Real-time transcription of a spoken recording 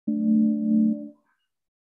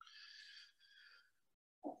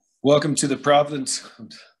Welcome to the Providence.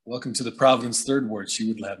 Welcome to the Providence Third Ward. She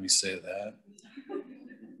would have me say that.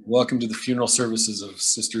 Welcome to the funeral services of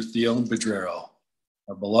Sister Theone Bodrero,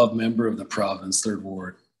 a beloved member of the Providence Third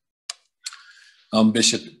Ward. I'm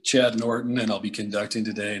Bishop Chad Norton, and I'll be conducting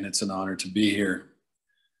today, and it's an honor to be here.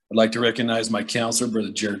 I'd like to recognize my counselor,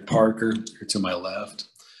 Brother Jared Parker, here to my left,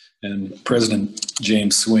 and President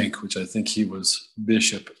James Swink, which I think he was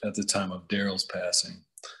bishop at the time of Daryl's passing.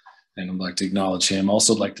 And I'd like to acknowledge him.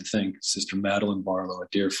 Also, I'd like to thank Sister Madeline Barlow, a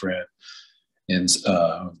dear friend, and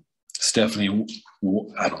Stephanie,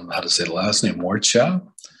 I don't know how to say the last name, Warchow,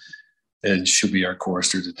 and she'll be our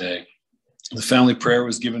chorister today. The family prayer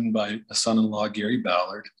was given by a son-in-law, Gary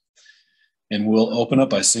Ballard, and we'll open up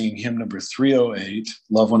by singing hymn number 308,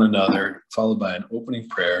 Love One Another, followed by an opening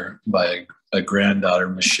prayer by a granddaughter,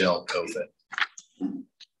 Michelle Kofet.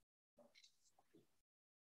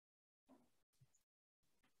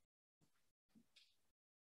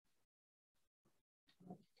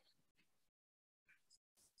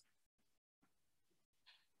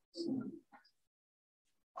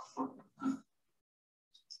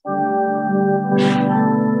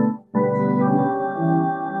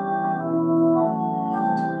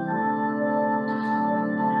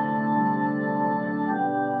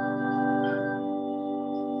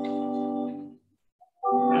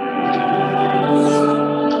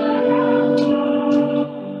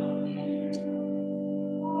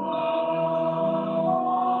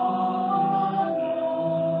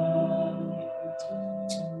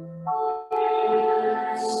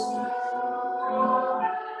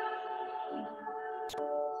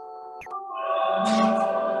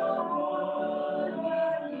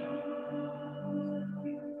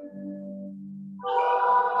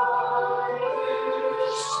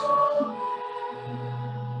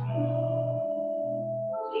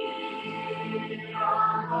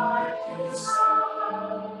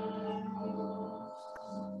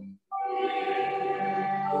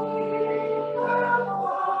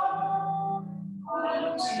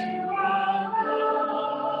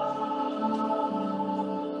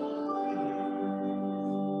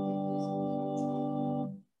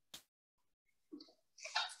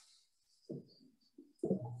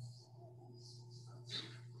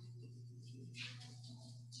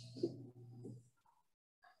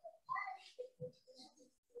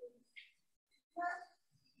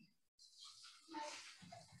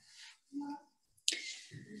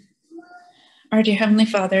 Our dear Heavenly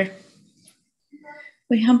Father,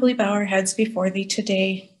 we humbly bow our heads before Thee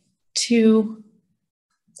today to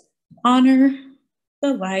honor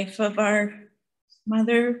the life of our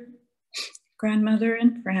mother, grandmother,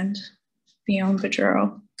 and friend, Theone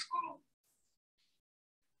Bodrero.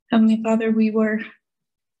 Heavenly Father, we were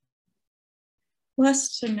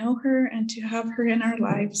blessed to know her and to have her in our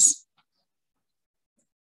lives.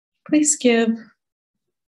 Please give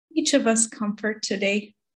each of us comfort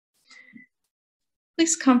today.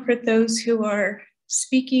 Please comfort those who are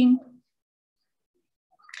speaking,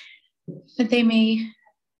 that they may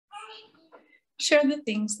share the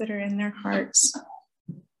things that are in their hearts.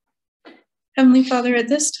 Heavenly Father, at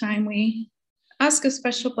this time, we ask a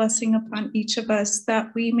special blessing upon each of us,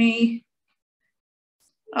 that we may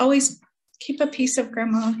always keep a piece of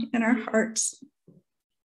Grandma in our hearts,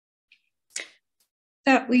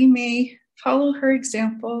 that we may follow her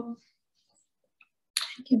example,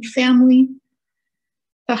 give family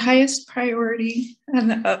the highest priority and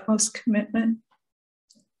the utmost commitment.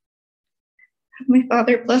 Heavenly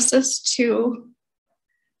Father, bless us to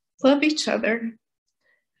love each other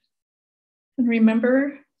and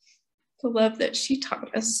remember the love that she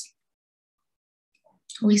taught us.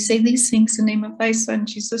 We say these things in the name of Thy Son,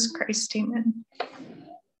 Jesus Christ. Amen.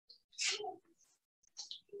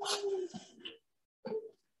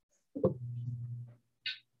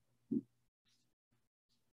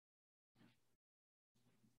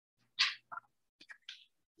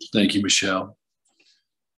 Thank you, Michelle.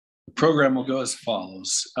 The program will go as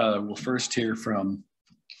follows. We'll first hear from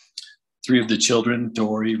three of the children,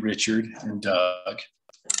 Dory, Richard, and Doug.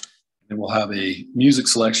 And we'll have a music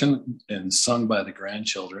selection and sung by the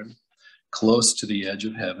grandchildren, Close to the Edge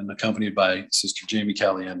of Heaven, accompanied by Sister Jamie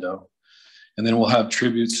Caliendo. And then we'll have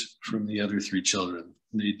tributes from the other three children,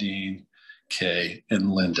 Nadine, Kay,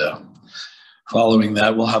 and Linda. Following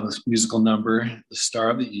that, we'll have a musical number, The Star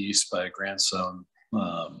of the East, by a grandson,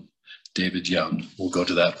 David Young. We'll go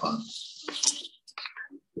to that one.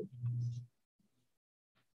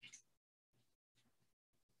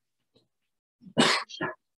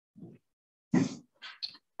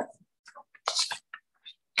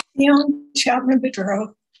 Theone Chapman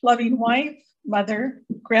Bodrero, loving wife, mother,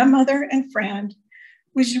 grandmother, and friend,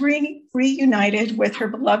 was reunited with her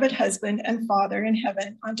beloved husband and father in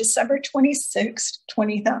heaven on December 26,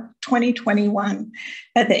 2021,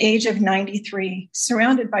 at the age of 93,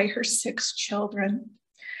 surrounded by her 6 children.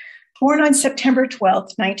 Born on September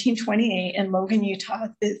 12, 1928 in Logan, Utah,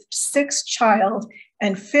 the 6th child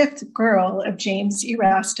and 5th girl of James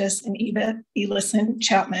Erastus and Eva Elison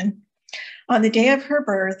Chapman. On the day of her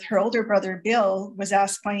birth, her older brother, Bill, was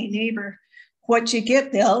asked by a neighbor, "What'd you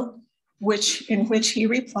get, Bill?" In which he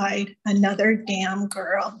replied, "Another damn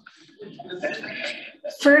girl."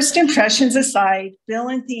 First impressions aside, Bill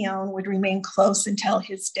and Theone would remain close until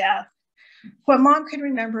his death. What Mom could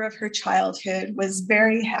remember of her childhood was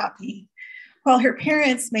very happy. While her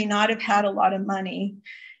parents may not have had a lot of money,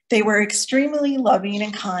 they were extremely loving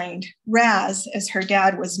and kind. Raz, as her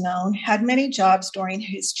dad was known, had many jobs during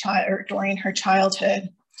her childhood.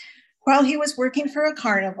 While he was working for a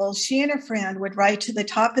carnival, she and a friend would ride to the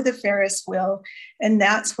top of the Ferris wheel, and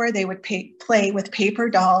that's where they would play with paper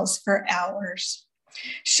dolls for hours.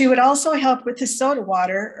 She would also help with the soda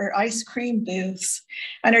water or ice cream booths,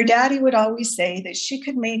 and her daddy would always say that she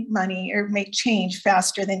could make money or make change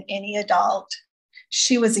faster than any adult.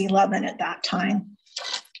 She was 11 at that time.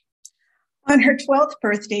 On her 12th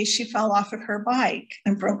birthday, she fell off of her bike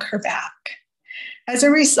and broke her back. As a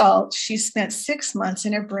result, she spent 6 months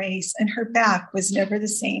in a brace, and her back was never the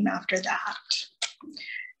same after that.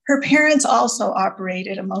 Her parents also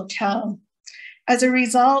operated a motel. As a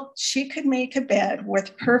result, she could make a bed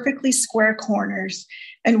with perfectly square corners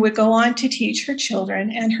and would go on to teach her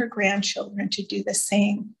children and her grandchildren to do the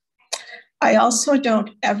same. I also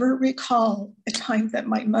don't ever recall a time that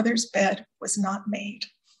my mother's bed was not made.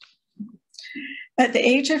 At the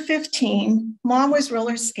age of 15, Mom was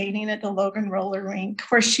roller skating at the Logan roller rink,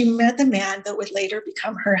 where she met the man that would later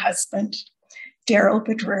become her husband, Daryl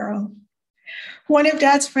Bodrero. One of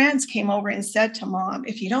Dad's friends came over and said to Mom,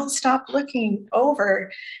 "If you don't stop looking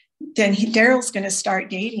over, then Daryl's going to start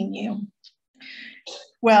dating you."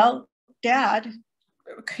 Well, Dad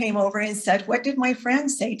came over and said, "What did my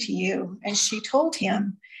friend say to you?" And she told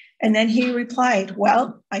him. And then he replied,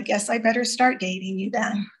 "Well, I guess I better start dating you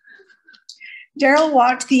then." Daryl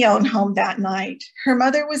walked Theone home that night. Her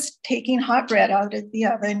mother was taking hot bread out of the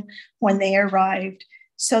oven when they arrived.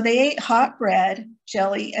 So they ate hot bread,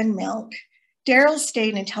 jelly, and milk. Daryl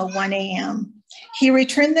stayed until 1 a.m. He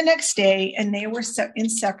returned the next day, and they were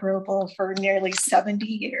inseparable for nearly 70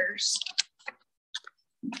 years.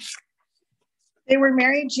 They were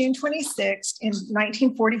married June 26th in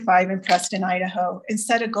 1945 in Preston, Idaho, and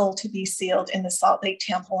set a goal to be sealed in the Salt Lake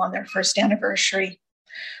Temple on their first anniversary.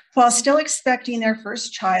 While still expecting their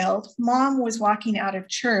first child, Mom was walking out of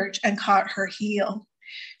church and caught her heel.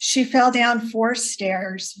 She fell down 4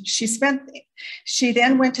 stairs. She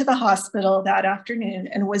then went to the hospital that afternoon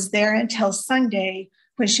and was there until Sunday,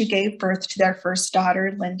 when she gave birth to their first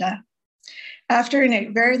daughter, Linda. After a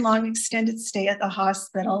very long extended stay at the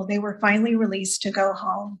hospital, they were finally released to go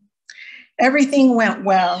home. Everything went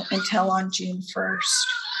well until on June 1st.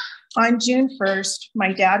 On June 1st,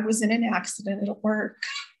 my dad was in an accident at work.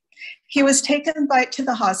 He was taken to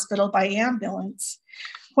the hospital by ambulance.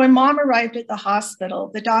 When Mom arrived at the hospital,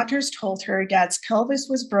 the doctors told her Dad's pelvis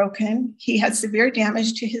was broken, he had severe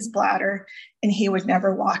damage to his bladder, and he would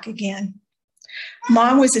never walk again.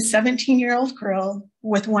 Mom was a 17-year-old girl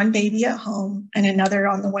with 1 baby at home and another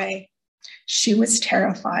on the way. She was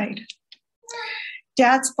terrified.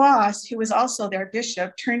 Dad's boss, who was also their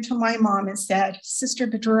bishop, turned to my mom and said, "Sister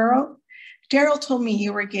Bodrero, Daryl told me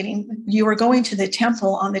you were going to the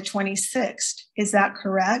temple on the 26th. Is that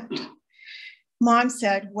correct?" Mom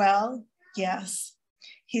said, "Well, yes."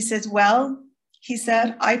 He said,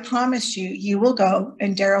 "I promise you, you will go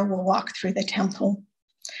and Daryl will walk through the temple."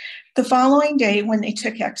 The following day, when they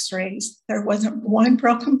took x-rays, there wasn't 1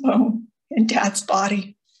 broken bone in Dad's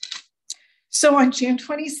body. So on June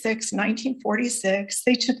 26, 1946,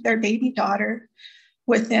 they took their baby daughter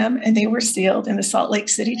with them, and they were sealed in the Salt Lake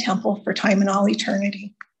City Temple for time and all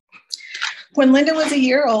eternity. When Linda was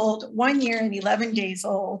 1 year and 11 days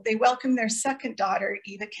old, they welcomed their second daughter,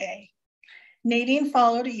 Eva Kay. Nadine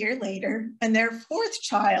followed 1 year later, and their 4th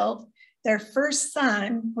child, their first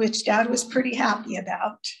son, which Dad was pretty happy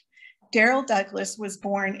about, Daryl Douglas, was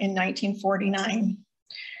born in 1949.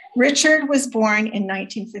 Richard was born in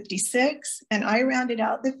 1956, and I rounded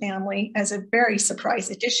out the family as a very surprise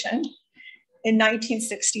addition in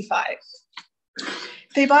 1965.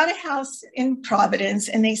 They bought a house in Providence,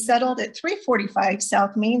 and they settled at 345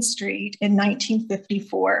 South Main Street in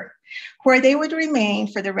 1954, where they would remain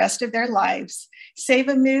for the rest of their lives, save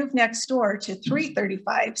a move next door to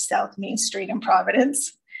 335 South Main Street in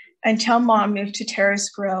Providence. until Mom moved to Terrace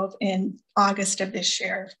Grove in August of this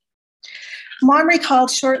year. Mom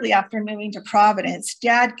recalled shortly after moving to Providence,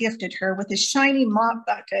 Dad gifted her with a shiny mop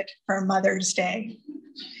bucket for Mother's Day.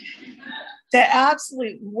 The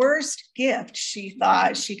absolute worst gift she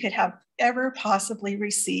thought she could have ever possibly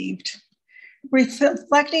received.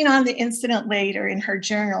 Reflecting on the incident later in her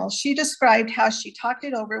journal, she described how she talked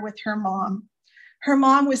it over with her mom. Her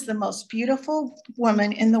mom was the most beautiful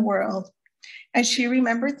woman in the world, and she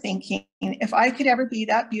remembered thinking, if I could ever be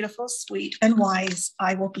that beautiful, sweet, and wise,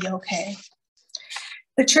 I will be okay.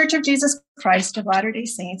 The Church of Jesus Christ of Latter-day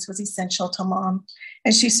Saints was essential to Mom,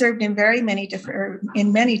 and she served in many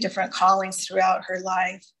different callings throughout her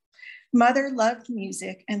life. Mother loved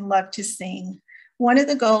music and loved to sing. One of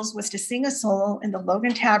the goals was to sing a solo in the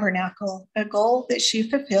Logan Tabernacle, a goal that she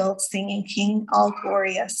fulfilled singing King All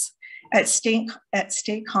Glorious at state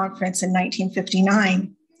conference in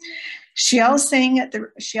 1959. She also sang at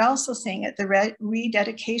the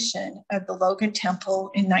rededication of the Logan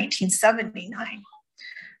Temple in 1979.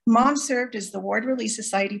 Mom served as the Ward Relief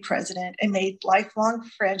Society president and made lifelong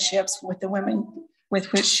friendships with the women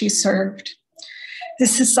with which she served. The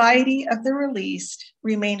Society of the Released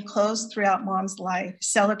remained closed throughout Mom's life,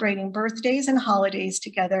 celebrating birthdays and holidays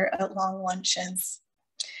together at long luncheons.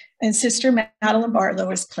 And Sister Madeline Barlow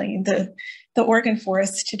is playing the organ for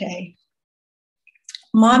us today.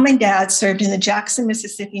 Mom and Dad served in the Jackson,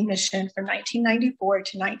 Mississippi mission from 1994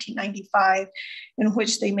 to 1995, in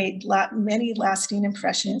which they made many lasting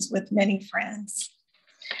impressions with many friends.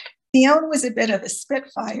 Theone was a bit of a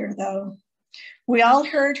spitfire, though. We all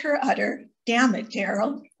heard her utter, "Damn it,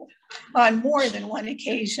 Daryl," on more than one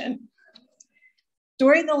occasion.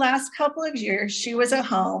 During the last couple of years she was at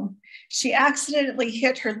home, she accidentally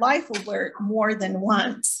hit her life alert more than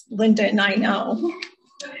once. Linda and I know.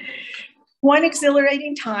 One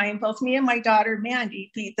exhilarating time, both me and my daughter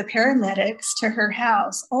Mandy beat the paramedics to her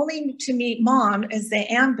house, only to meet Mom as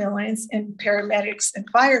the ambulance and paramedics and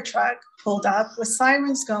fire truck pulled up with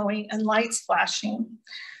sirens going and lights flashing.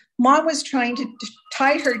 Mom was trying to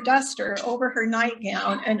tie her duster over her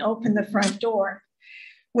nightgown and open the front door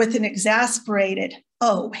with an exasperated,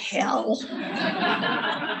 "Oh, hell."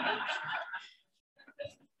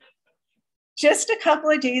 Just a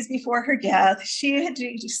couple of days before her death, she had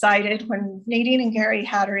decided when Nadine and Gary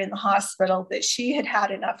had her in the hospital that she had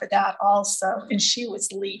had enough of that also, and she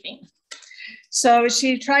was leaving. So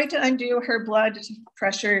she tried to undo her blood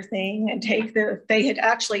pressure thing and they had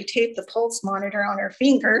actually taped the pulse monitor on her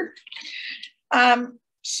finger.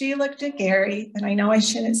 She looked at Gary, and I know I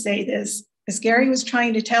shouldn't say this, as Gary was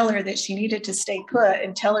trying to tell her that she needed to stay put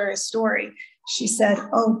and tell her a story. She said,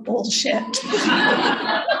 "Oh, bullshit."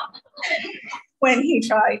 When he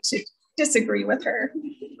tried to disagree with her.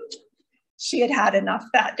 She had had enough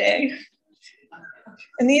that day.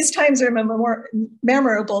 And these times are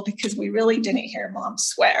memorable because we really didn't hear Mom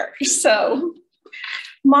swear. So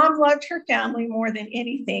Mom loved her family more than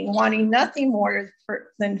anything, wanting nothing more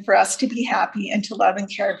than for us to be happy and to love and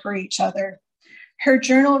care for each other. Her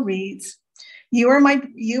journal reads, you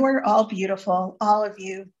are all beautiful, all of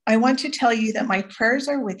you. I want to tell you that my prayers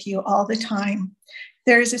are with you all the time.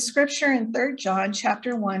 There is a scripture in 3 John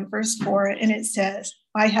chapter 1, verse 4, and it says,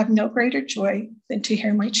 I have no greater joy than to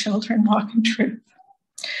hear my children walk in truth.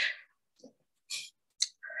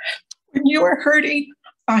 When you are hurting,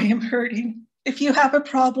 I am hurting. If you have a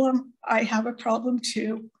problem, I have a problem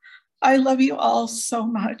too. I love you all so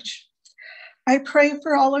much. I pray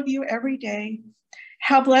for all of you every day.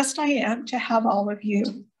 How blessed I am to have all of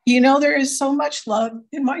you. You know, there is so much love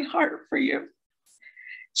in my heart for you.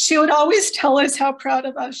 She would always tell us how proud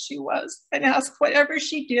of us she was and ask whatever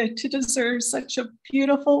she did to deserve such a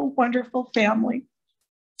beautiful, wonderful family.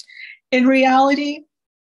 In reality,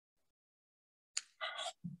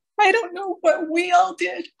 I don't know what we all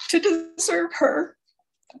did to deserve her.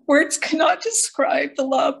 Words cannot describe the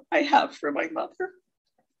love I have for my mother.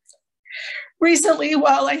 Recently,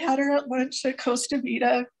 while I had her at lunch at Costa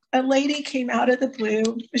Vida, a lady came out of the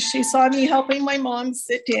blue. She saw me helping my mom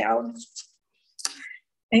sit down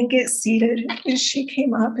and get seated. And she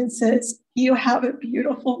came up and says, you have a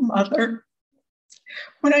beautiful mother.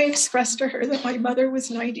 When I expressed to her that my mother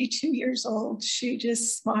was 92 years old, she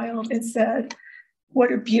just smiled and said,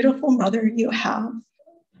 what a beautiful mother you have.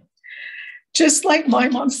 Just like my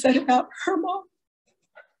mom said about her mom,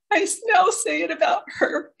 I now say it about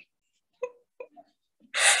her.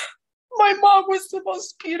 My mom was the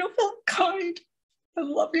most beautiful, kind, and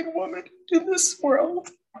loving woman in this world.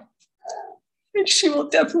 And she will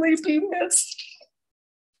definitely be missed.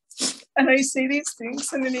 And I say these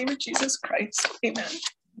things in the name of Jesus Christ. Amen.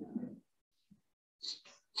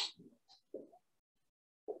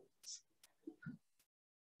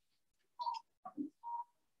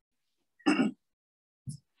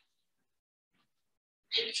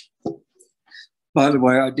 By the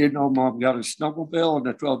way, I did know Mom got a snugglebell and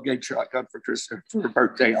a 12-gauge shotgun for Krista for her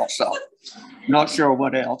birthday also. Not sure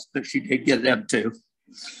what else, but she did get them too.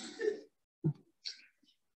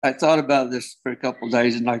 I thought about this for a couple of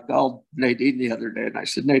days, and I called Nadine the other day, and I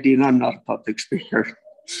said, Nadine, I'm not a public speaker.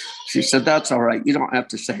 She said, that's all right. You don't have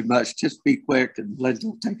to say much. Just be quick, and Lindsay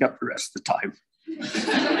will take up the rest of the time.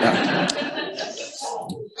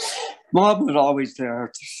 Mom was always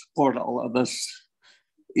there to support all of us.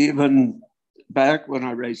 Even back when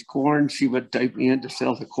I raised corn, she would take me in to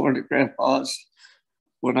sell the corn at Grandpa's.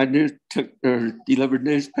 When I delivered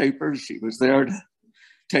newspapers, she was there to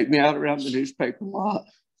take me out around the newspaper lot,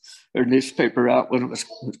 or newspaper out when it was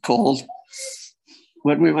cold.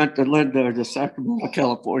 When we went to Linda, to Sacramento,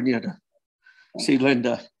 California, to see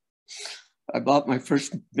Linda, I bought my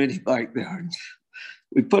first mini bike there.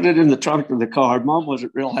 We put it in the trunk of the car. Mom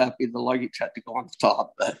wasn't real happy the luggage had to go on the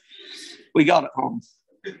top, but we got it home.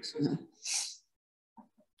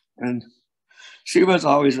 And she was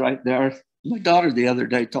always right there. My daughter the other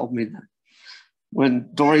day told me that when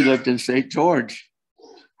Dory lived in St. George,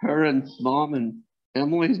 her and Mom and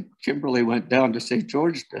Emily and Kimberly went down to St.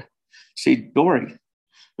 George to see Dory.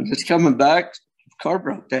 And just coming back, the car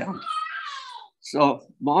broke down. So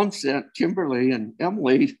Mom sent Kimberly and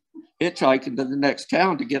Emily hitchhiking to the next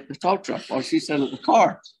town to get the tow truck while she sat in the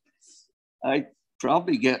car. I'd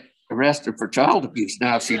probably get arrested for child abuse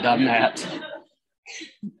now if she'd done that.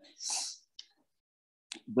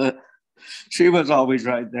 But she was always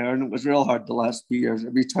right there, and it was real hard the last few years.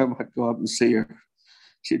 Every time I'd go up and see her,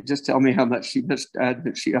 she'd just tell me how much she missed Dad and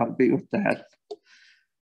that she ought to be with Dad.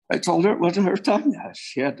 I told her it wasn't her time yet.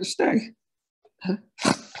 She had to stay.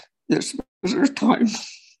 This was her time.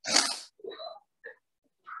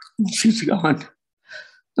 She's gone.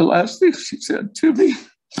 The last thing she said to me,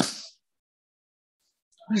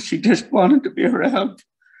 she just wanted to be around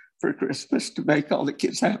for Christmas to make all the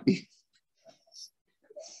kids happy.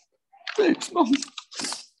 Thanks, Mom.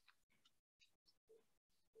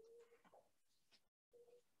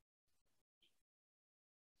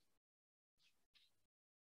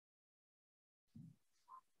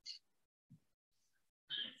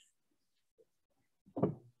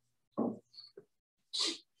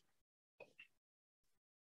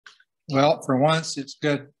 Well, for once, it's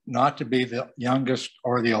good not to be the youngest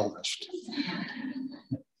or the oldest.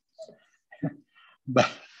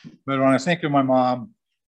 But when I think of my mom,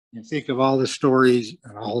 you think of all the stories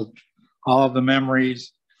and all of the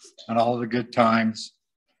memories and all the good times.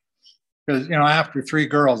 Because, you know, after 3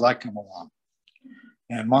 girls, I come along.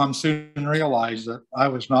 And Mom soon realized that I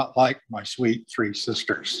was not like my sweet 3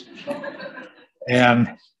 sisters.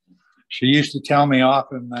 And she used to tell me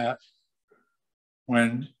often that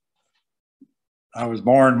when I was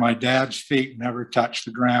born, my dad's feet never touched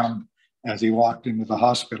the ground as he walked into the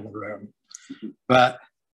hospital room. But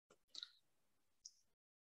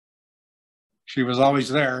she was always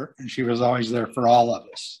there, and she was always there for all of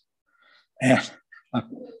us. And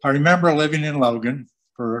I remember living in Logan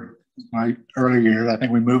for my early years. I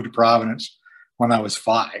think we moved to Providence when I was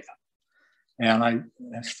 5. And I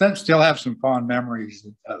still have some fond memories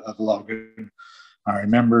of Logan. I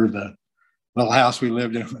remember the little house we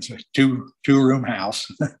lived in was a two-room house,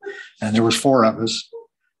 and there was 4 of us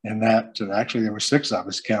in that. Actually, there were 6 of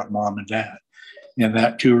us, counting Mom and Dad, in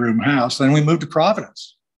that 2-room house. Then we moved to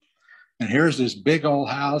Providence, and here's this big old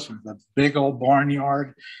house with a big old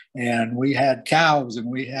barnyard, and we had cows and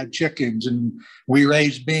we had chickens and we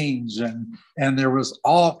raised beans, and there was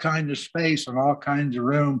all kinds of space and all kinds of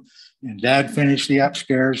room. And Dad finished the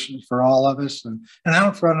upstairs for all of us, and out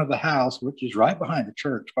in front of the house, which is right behind the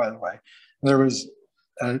church, by the way, there was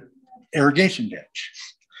an irrigation ditch.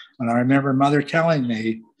 And I remember Mother telling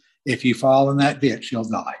me, if you fall in that ditch, you'll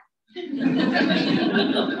die.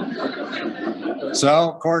 So,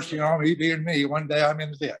 of course, you know, me being me, one day I'm in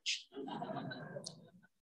the ditch.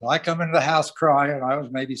 So I come into the house crying. I was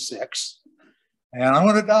maybe 6. And I'm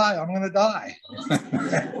going to die. I'm going to die.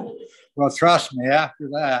 Well, trust me, after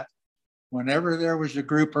that, whenever there was a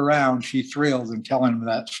group around, she thrilled in telling them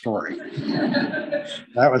that story.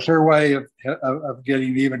 That was her way of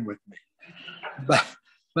getting even with me.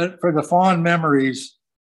 But for the fond memories,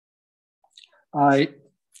 I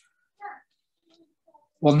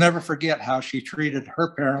will never forget how she treated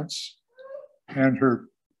her parents and her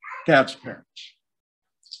dad's parents.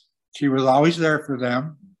 She was always there for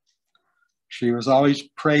them. She was always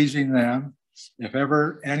praising them. If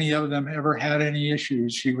ever any of them ever had any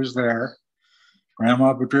issues, she was there.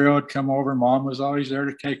 Grandma Bodrero would come over. Mom was always there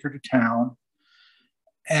to take her to town.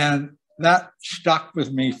 And that stuck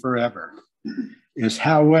with me forever, is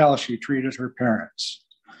how well she treated her parents.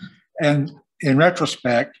 And in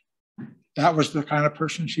retrospect, that was the kind of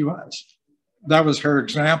person she was. That was her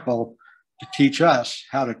example to teach us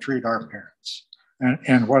how to treat our parents.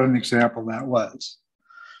 And what an example that was.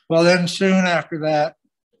 Well, then soon after that,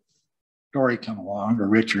 Dory came along, or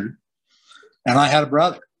Richard, and I had a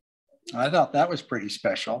brother. I thought that was pretty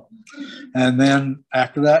special. And then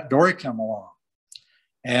after that, Dory came along.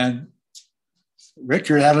 And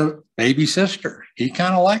Richard had a baby sister. He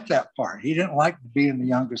kind of liked that part. He didn't like being the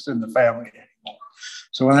youngest in the family anymore.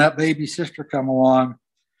 So when that baby sister come along,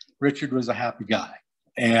 Richard was a happy guy.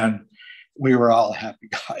 And we were all happy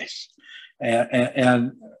guys.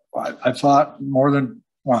 And I thought more than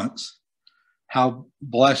once how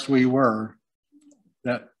blessed we were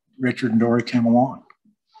that Richard and Dory came along.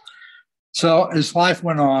 So as life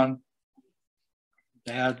went on,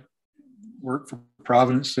 Dad worked for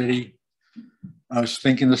Providence City. I was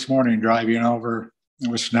thinking this morning, driving over, it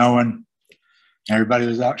was snowing. Everybody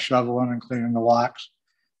was out shoveling and cleaning the locks.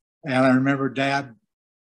 And I remember Dad,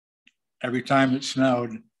 every time it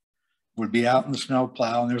snowed, would be out in the snow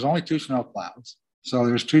plow. And there was only 2 snow plows. So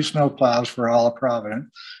there's 2 snow plows for all of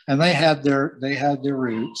Providence. And they had their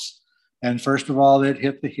routes. And first of all, they'd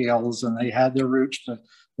hit the hills, and they had their routes to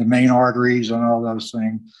the main arteries and all those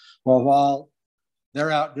things. Well, while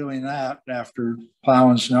they're out doing that after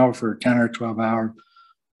plowing snow for 10 or 12 hours,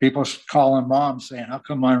 people calling Mom saying, how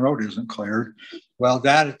come my road isn't cleared? Well,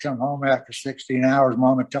 Dad had come home after 16 hours.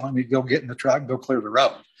 Mom would tell him he'd go get in the truck and go clear the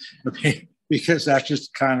road. Because that's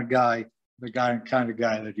just the kind of guy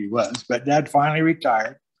that he was. But Dad finally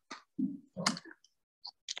retired.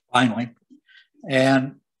 Finally.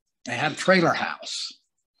 And they had a trailer house.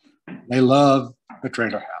 They loved the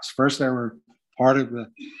trailer house. First, they were part of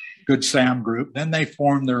the Good Sam group. Then they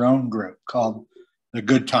formed their own group called the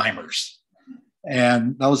Good Timers.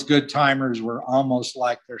 And those Good Timers were almost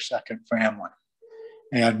like their second family.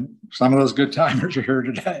 And some of those Good Timers are here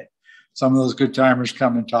today. Some of those Good Timers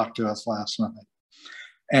come and talk to us last night.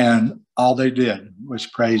 And all they did was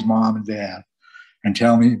praise Mom and Dad and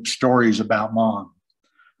tell me stories about Mom.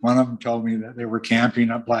 One of them told me that they were camping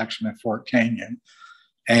at Blacksmith Fork Canyon,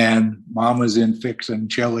 and Mom was in fixing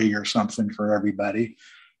chili or something for everybody.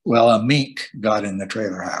 Well, a mink got in the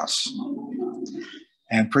trailer house.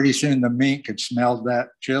 And pretty soon the mink had smelled that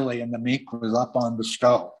chili, and the mink was up on the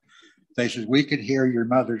stove. They said, we could hear your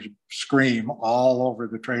mother's scream all over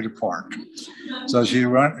the trailer park. So she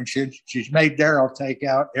went and she made Daryl take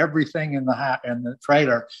out everything in the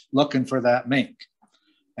trailer looking for that mink.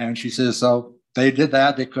 And she says, so they did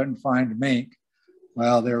that. They couldn't find the mink.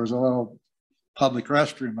 Well, there was a little public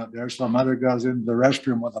restroom up there. So Mother goes into the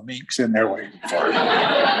restroom with the minks in there waiting for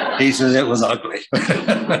her. He says it was ugly.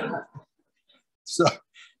 so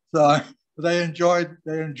they enjoyed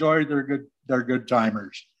their good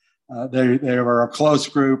timers. They were a close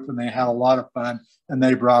group, and they had a lot of fun, and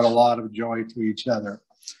they brought a lot of joy to each other.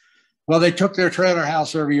 Well, they took their trailer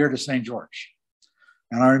house every year to St. George.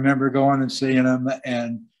 And I remember going and seeing them,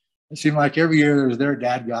 and it seemed like every year their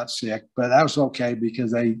dad got sick, but that was okay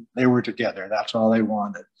because they were together. That's all they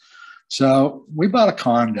wanted. So we bought a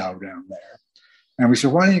condo down there, and we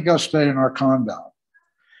said, why don't you go stay in our condo?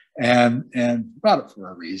 And bought it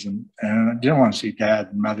for a reason. And I didn't want to see Dad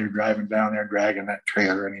and Mother driving down there dragging that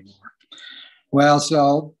trailer anymore. Well,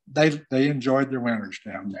 so they enjoyed their winters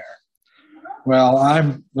down there. Well,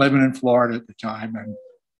 I'm living in Florida at the time and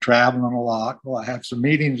traveling a lot. Well, I had some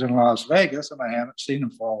meetings in Las Vegas, and I haven't seen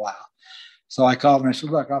them for a while. So I called and I said,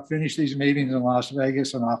 look, I'll finish these meetings in Las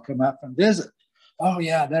Vegas and I'll come up and visit. Oh,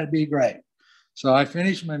 yeah, that'd be great. So I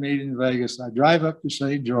finished my meeting in Vegas. I drive up to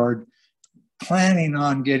St. George, planning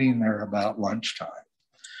on getting there about lunchtime.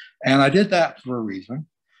 And I did that for a reason.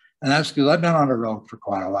 And that's because I've been on the road for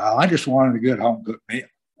quite a while. I just wanted a good home cooked meal.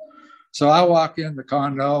 So I walk in the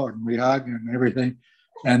condo and we hug and everything.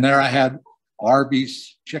 And there I had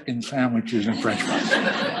Arby's chicken sandwiches and French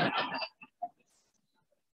fries.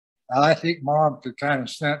 I think Mom could kind of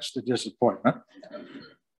sense the disappointment.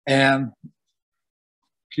 And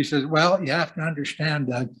she says, well, you have to understand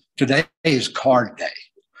that today is card day.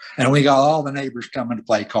 And we got all the neighbors coming to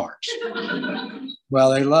play cards.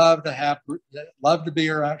 Well, they love to be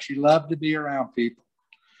around. She loved to be around people.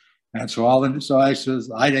 And so I says,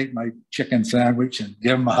 I'd ate my chicken sandwich and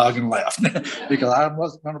give them a hug and left because I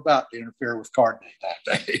wasn't going about to interfere with card day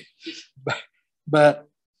that day. but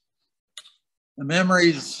the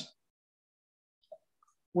memories,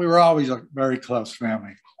 we were always a very close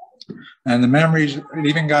family. And the memories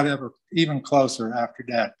even got even closer after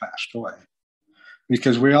Dad passed away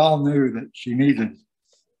because we all knew that she needed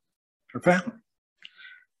her family.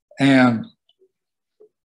 And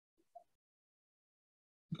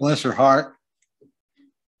bless her heart,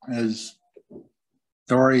 as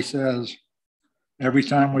Dory says, every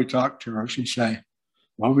time we talk to her, she'd say,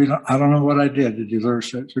 well, I don't know what I did to deserve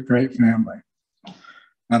such a great family.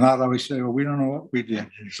 And I'd always say, well, we don't know what we did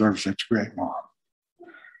to deserve such a great mom.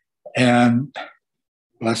 And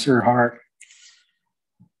bless her heart,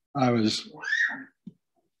 I was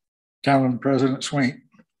telling President Swink,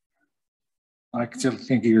 I still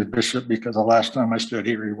think he was bishop because the last time I stood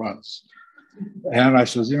here, he was. And I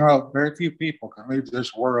says, you know, very few people can leave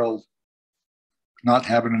this world not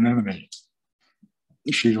having an enemy.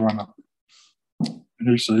 She's one of them. And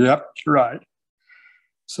he said, yep, you're right.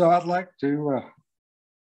 So I'd like to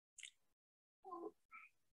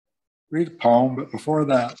read a poem, but before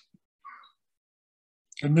that,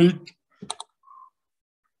 I need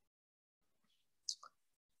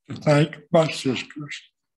to thank my sisters.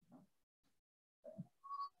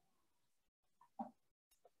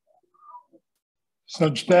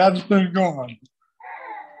 Since Dad's been gone,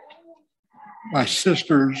 my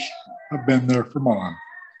sisters have been there for Mom.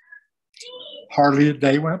 Hardly a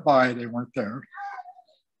day went by they weren't there.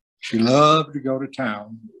 She loved to go to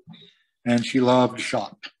town, and she loved to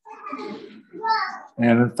shop.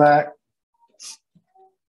 And in fact,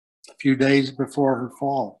 a few days before her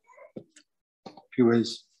fall, she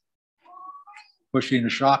was pushing a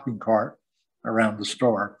shopping cart around the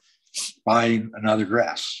store, buying another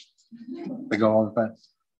dress to go with the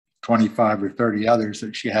 25 or 30 others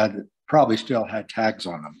that she had that probably still had tags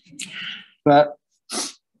on them. But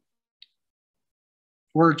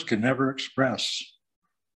words can never express,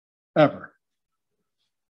 ever,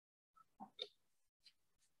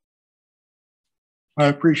 my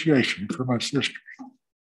appreciation for my sisters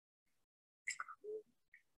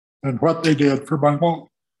and what they did for my mom.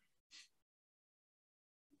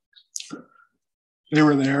 They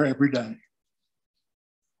were there every day.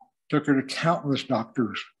 Took her to countless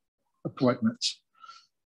doctor's appointments.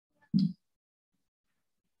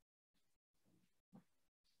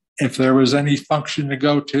 If there was any function to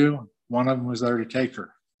go to, one of them was there to take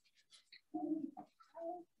her.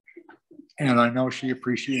 And I know she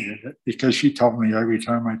appreciated it because she told me every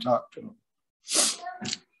time I talked to her.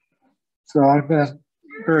 So I've been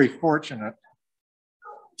very fortunate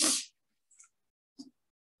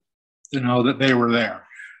to know that they were there.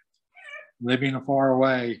 Living far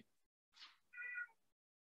away,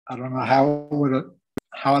 I don't know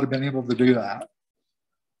how I'd have been able to do that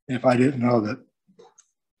if I didn't know that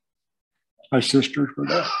my sisters were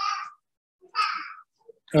there.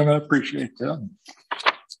 And I appreciate them.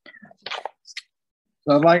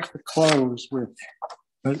 So I'd like to close with,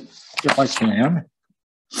 if I can,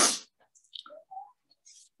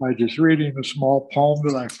 by just reading a small poem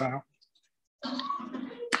that I found.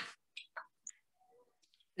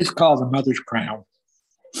 It's called The Mother's Crown.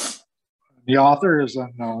 The author is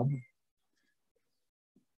unknown.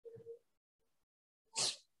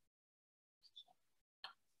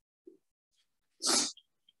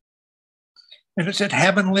 And it said,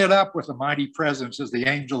 heaven lit up with a mighty presence as the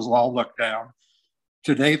angels all looked down.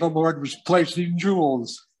 Today the Lord was placing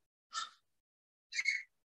jewels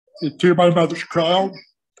into my mother's crown.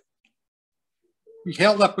 He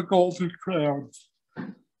held up a golden crown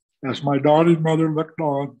as my dawning mother looked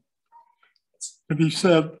on. And he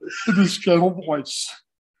said in his gentle voice,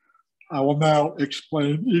 I will now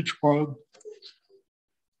explain each one.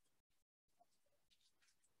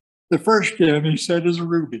 The first gem, he said, is a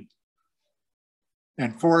ruby.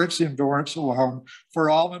 And for its endurance alone, for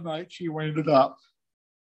all the nights you waited up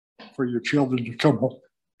for your children to come home.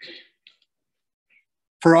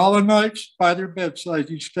 For all the nights by their bedside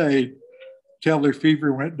you stayed till their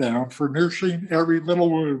fever went down, for nursing every little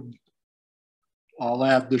wound, I'll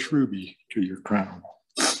add this ruby to your crown.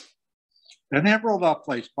 An emerald I'll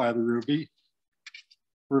place by the ruby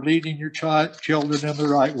for leading your children in the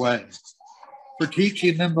right way, for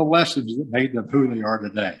teaching them the lessons that made them who they are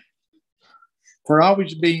today, for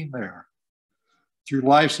always being there through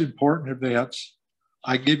life's important events.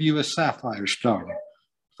 I give you a sapphire stone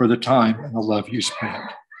for the time and the love you spent.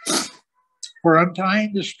 For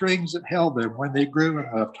untying the strings that held them when they grew and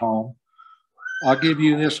left home, I'll give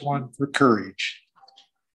you this one for courage.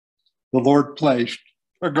 The Lord placed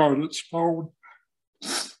a garnet stone.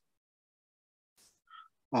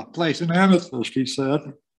 I'll place an amethyst, he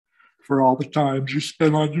said, for all the times you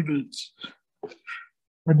spent on your knees.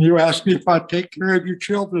 When you ask me if I'd take care of your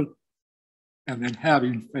children, and then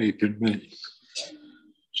having faith in me.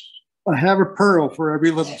 I have a pearl for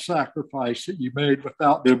every little sacrifice that you made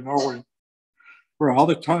without them knowing. For all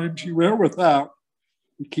the times you went without,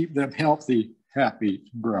 to keep them healthy, happy,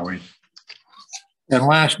 and growing. And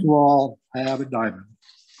last of all, I have a diamond,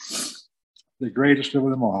 the greatest of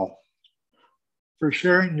them all, for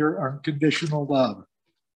sharing your unconditional love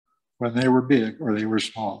when they were big or they were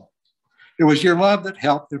small. It was your love that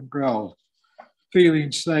helped them grow,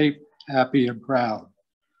 feeling safe, happy, and proud.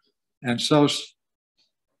 And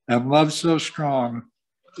love so strong,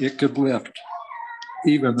 it could lift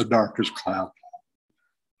even the darkest cloud.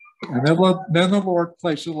 And then the Lord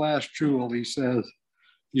placed the last jewel. He says,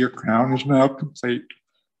 your crown is now complete.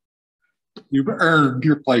 You've earned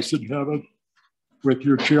your place in heaven with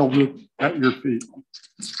your children at your feet.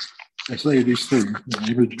 I say these things in the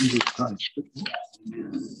name of Jesus Christ.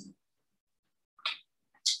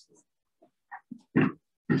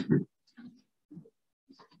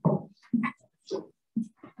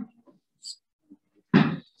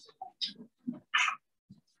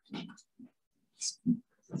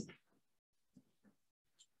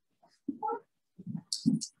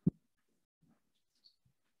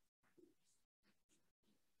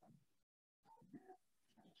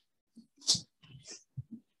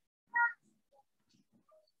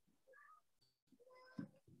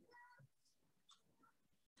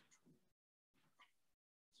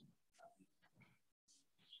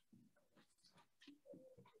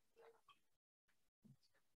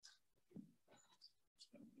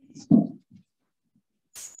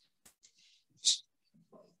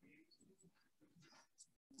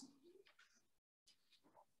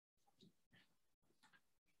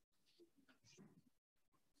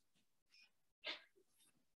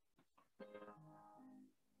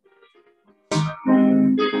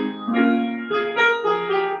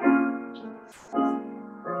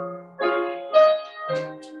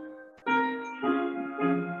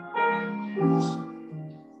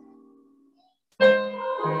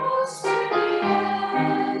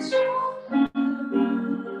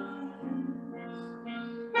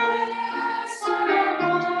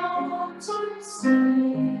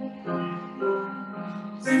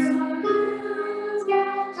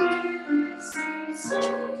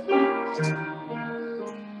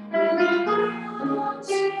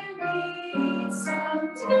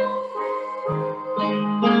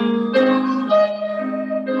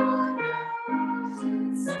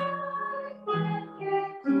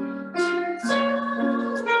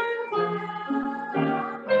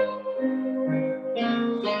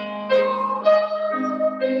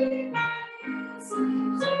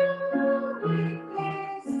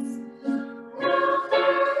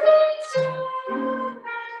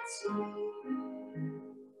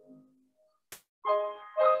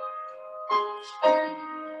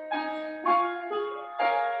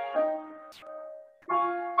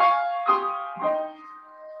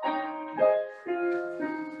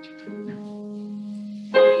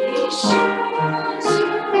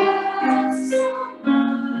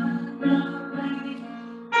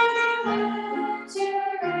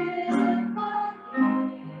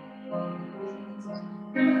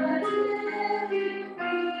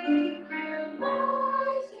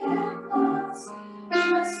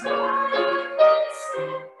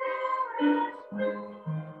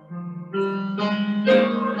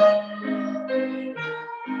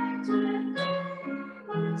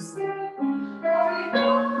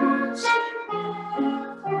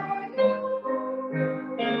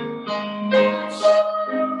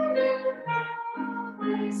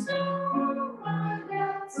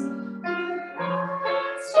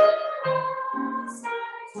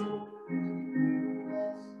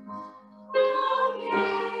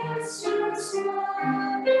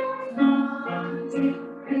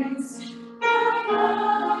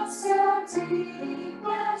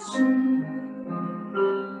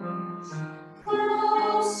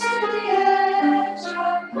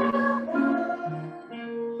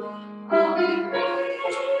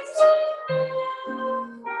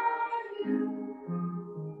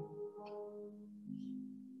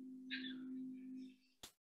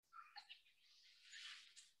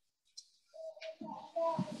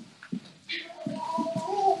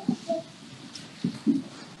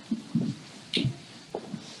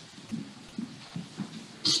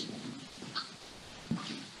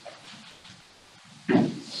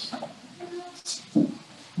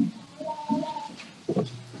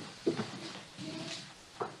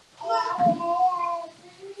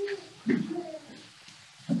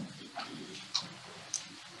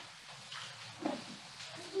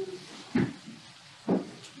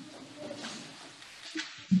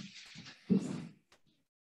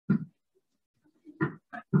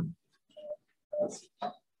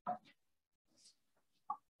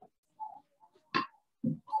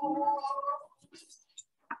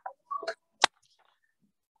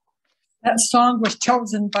 That song was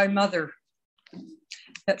chosen by Mother.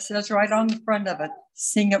 It says right on the front of it,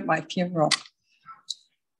 sing at my funeral.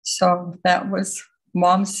 So that was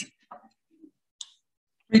Mom's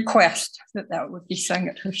request that that would be sung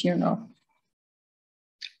at her funeral.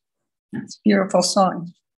 It's a beautiful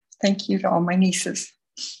song. Thank you to all my nieces.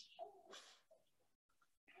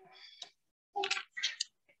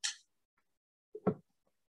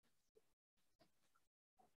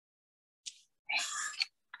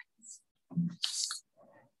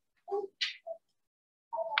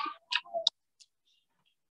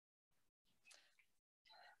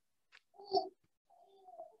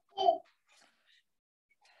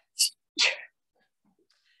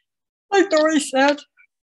 Like Dory said,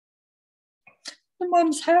 in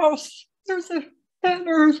Mom's house, there's a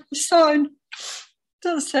banner, a sign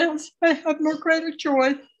that says, "I have no greater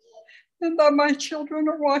joy than that my children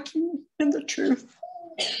are walking in the truth."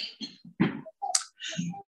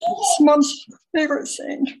 It's Mom's favorite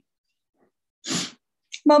saying.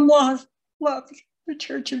 Mom loved the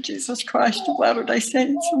Church of Jesus Christ of Latter-day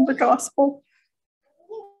Saints and the gospel.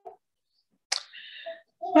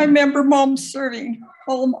 I remember Mom serving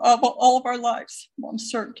all of our lives. Mom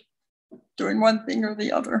served, doing one thing or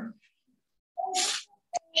the other.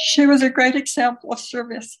 She was a great example of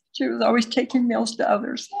service. She was always taking meals to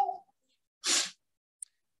others.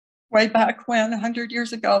 Way back when, 100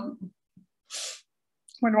 years ago,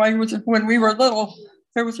 when we were little,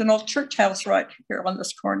 there was an old church house right here on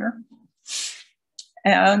this corner.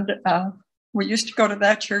 And we used to go to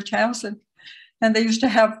that church house, and they used to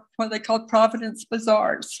have what they called Providence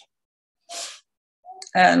Bazaars.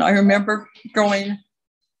 And I remember going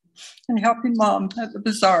and helping Mom at the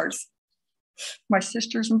bazaars. My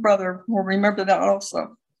sisters and brother will remember that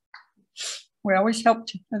also. We always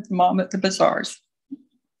helped Mom at the bazaars.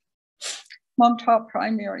 Mom taught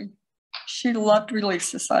primary. She loved Relief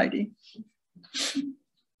Society.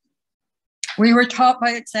 We were taught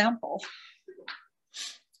by example.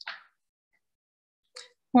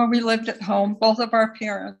 When we lived at home, both of our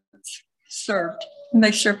parents served, and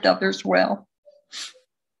they served others well.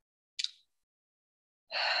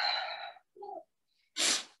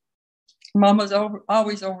 Mom was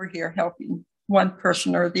always over here helping one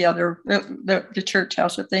person or the other, the church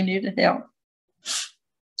house, if they needed help.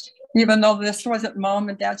 Even though this wasn't Mom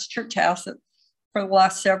and Dad's church house for the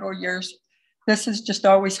last several years, this has just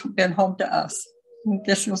always been home to us.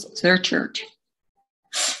 This was their church.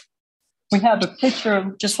 We have a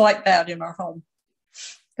picture just like that in our home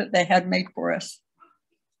that they had made for us.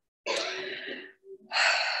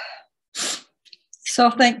 So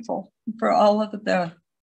thankful for all of the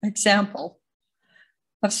example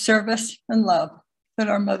of service and love that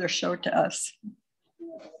our mother showed to us.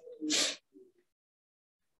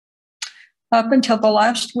 Up until the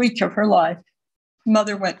last week of her life,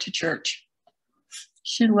 Mother went to church.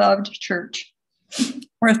 She loved church.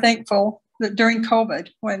 We're thankful that during COVID,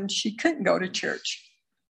 when she couldn't go to church,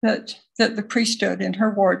 that the priesthood in her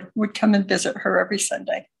ward would come and visit her every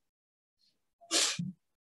Sunday.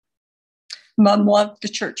 Mom loved the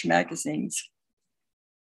church magazines.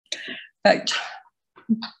 In fact,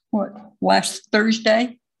 last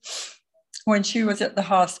Thursday, when she was at the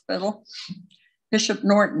hospital, Bishop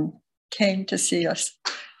Norton came to see us,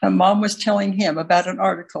 and Mom was telling him about an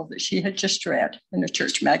article that she had just read in a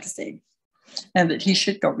church magazine, and that he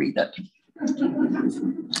should go read it.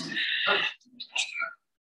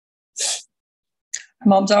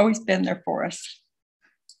 Mom's always been there for us.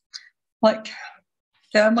 Like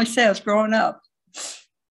family says, growing up,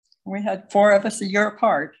 we had 4 of us a year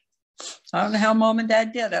apart. I don't know how Mom and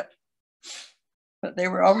Dad did it, but they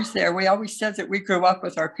were always there. We always said that we grew up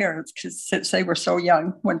with our parents because since they were so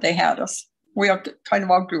young when they had us, we all kind of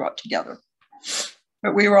all grew up together.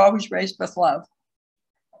 But we were always raised with love.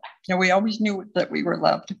 And we always knew that we were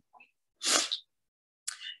loved.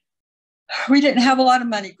 We didn't have a lot of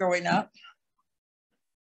money growing up,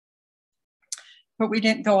 but we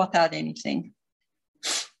didn't go without anything.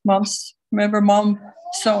 Remember Mom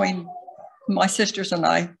sewing my sisters and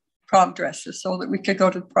I prom dresses so that we could go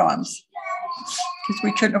to the proms because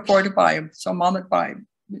we couldn't afford to buy them. So Mom would buy them.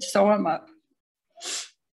 We'd sew them up.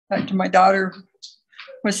 In fact, my daughter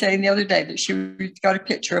was saying the other day that she got a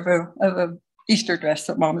picture of a Easter dress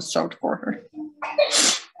that Mom had sewed for her.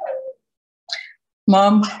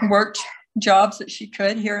 Mom worked jobs that she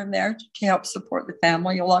could here and there to help support the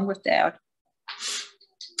family along with Dad.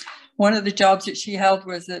 One of the jobs that she held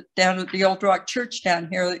was down at the Old Rock Church down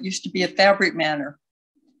here that used to be a fabric manor.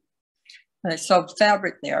 They sold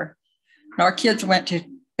fabric there. And our kids went to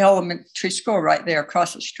elementary school right there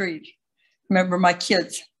across the street. Remember my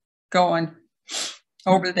kids going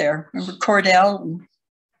over there. Remember Cordell and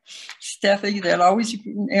Steffi,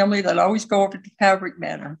 Emily, that always go over to Fabric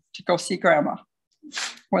Manor to go see Grandma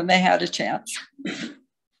when they had a chance.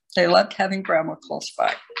 They loved having Grandma close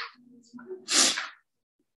by.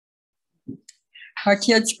 Our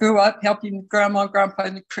kids grew up helping Grandma and Grandpa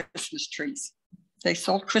in the Christmas trees. They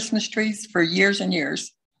sold Christmas trees for years and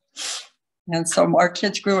years. And so our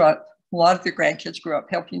kids grew up, a lot of the grandkids grew up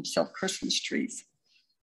helping sell Christmas trees.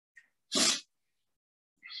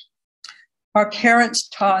 Our parents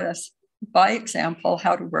taught us by example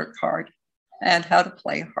how to work hard and how to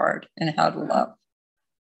play hard and how to love.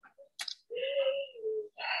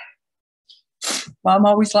 Mom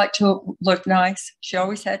always liked to look nice. She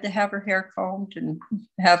always had to have her hair combed and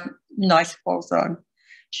have nice clothes on.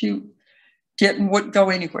 She wouldn't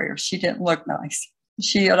go anywhere if she didn't look nice.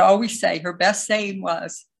 She would always say, her best saying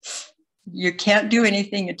was, you can't do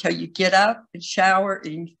anything until you get up and shower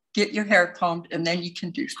and get your hair combed, and then you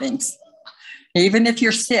can do things. Even if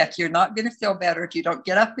you're sick, you're not going to feel better if you don't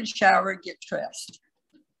get up and shower and get dressed.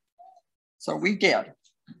 So we did.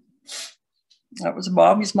 That was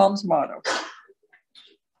mom's motto.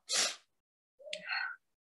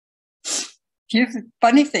 Few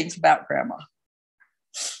funny things about Grandma.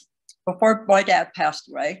 Before my dad passed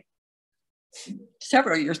away,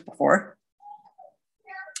 several years before,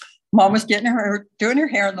 Mom was doing her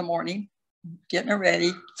hair in the morning, getting her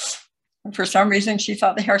ready. And for some reason, she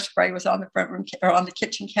thought the hairspray was on the front room or on the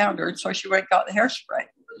kitchen counter, and so she went and got the hairspray.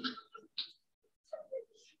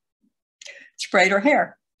 Sprayed her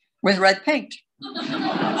hair with red paint.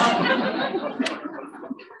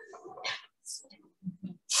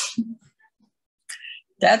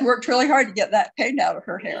 Dad worked really hard to get that paint out of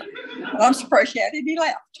her hair. And I'm surprised she had any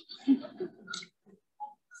left.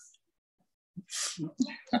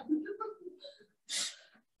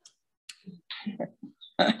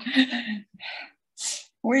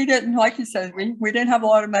 We didn't, like you said, we didn't have a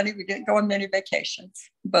lot of money. We didn't go on many vacations.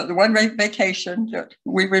 But the one vacation that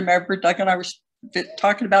we remember, Doug and I were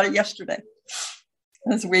talking about it yesterday,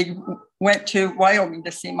 as we went to Wyoming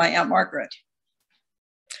to see my Aunt Margaret.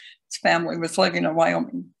 His family was living in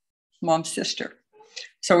Wyoming, Mom's sister.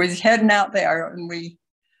 So we was heading out there, and we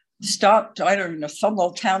stopped, I don't know, some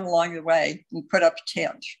little town along the way and put up a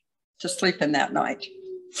tent to sleep in that night.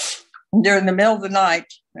 And during the middle of the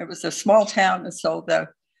night, it was a small town, and so the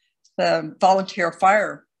volunteer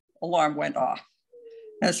fire alarm went off.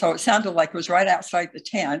 And so it sounded like it was right outside the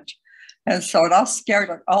tent. And so it all scared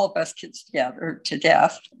all of us kids together to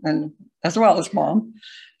death, and as well as Mom.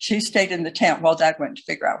 She stayed in the tent while Dad went to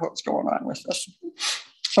figure out what was going on with us.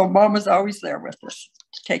 So Mom was always there with us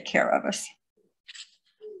to take care of us.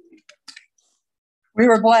 We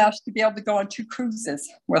were blessed to be able to go on 2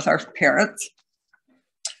 cruises with our parents.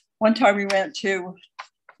 One time we went to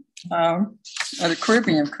a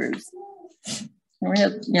Caribbean cruise. And we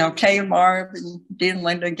had, Kay and Marv and Dean and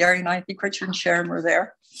Linda and Gary and I think Richard and Sharon were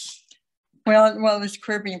there. Well, it was a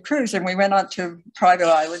Caribbean cruise, and we went on to private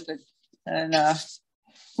island, and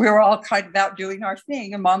we were all kind of out doing our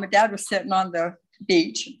thing, and Mom and Dad was sitting on the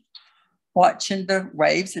beach watching the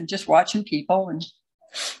waves and just watching people. And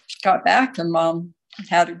got back, and Mom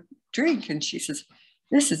had a drink, and she says,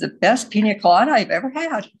 "This is the best pina colada I've ever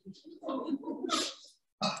had."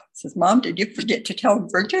 Says, "Mom, did you forget to tell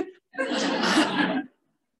Virgin?"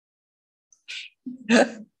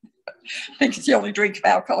 I think it's the only drink of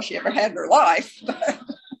alcohol she ever had in her life.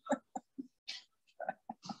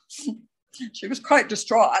 She was quite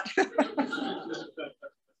distraught.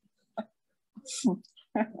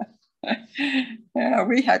 Yeah,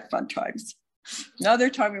 we had fun times. Another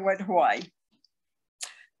time we went to Hawaii.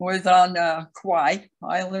 Was on Kauai,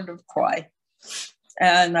 island of Kauai.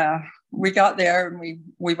 And we got there, and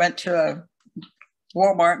we went to a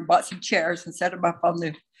Walmart and bought some chairs and set them up on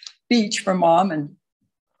the beach for Mom and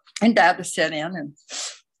Dad to sit in.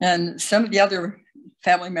 And some of the other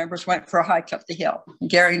family members went for a hike up the hill. And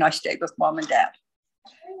Gary and I stayed with Mom and Dad.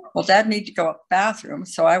 Well, Dad needed to go up to the bathroom,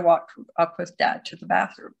 so I walked up with Dad to the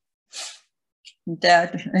bathroom. And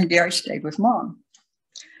Dad and Gary stayed with Mom.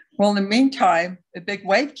 Well, in the meantime, a big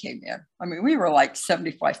wave came in. I mean, we were like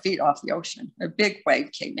 75 feet off the ocean. A big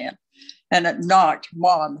wave came in, and it knocked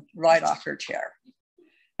Mom right off her chair.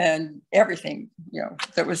 And everything,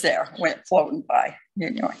 that was there went floating by.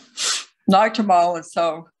 Knocked them all. And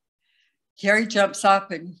so Gary jumps up,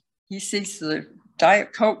 and he sees the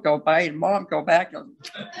Diet Coke go by, and Mom go back. And,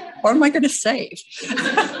 what am I going to save?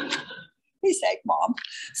 He saved Mom.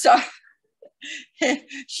 So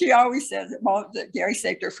she always says that Gary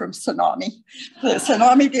saved her from tsunami. The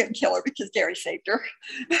tsunami didn't kill her because Gary saved her.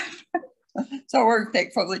 So we're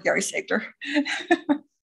thankful that Gary saved her.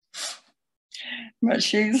 But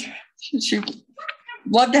she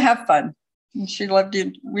loved to have fun. And she loved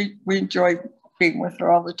it. We enjoyed being with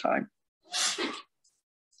her all the time.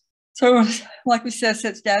 So like we said,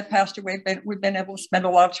 since Dad passed away, we've been able to spend a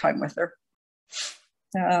lot of time with her.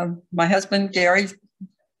 My husband, Gary's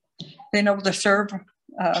been able to serve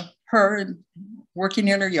her and working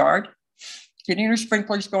in her yard, getting her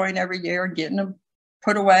sprinklers going every year and getting them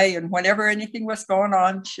put away. And whenever anything was going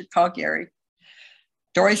on, she'd call Gary.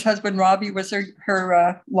 Dory's husband, Robbie, was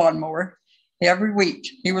her lawnmower. Every week,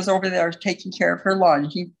 he was over there taking care of her lawn.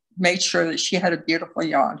 He made sure that she had a beautiful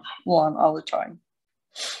lawn all the time.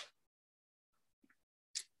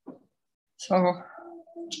 So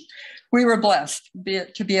we were blessed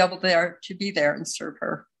to be able to be there and serve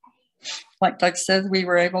her. Like Doug said, we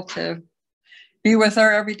were able to be with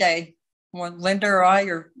her every day. When Linda or I,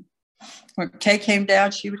 or when Kay came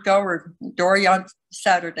down, she would go, or Dory on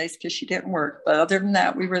Saturdays because she didn't work. But other than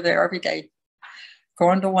that, we were there every day,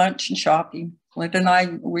 going to lunch and shopping. Linda and I,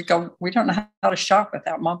 we don't know how to shop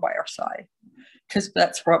without Mom by our side, because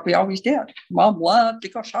that's what we always did. Mom loved to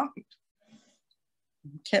go shopping.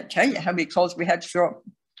 Can't tell you how many clothes we had to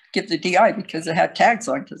give the DI because it had tags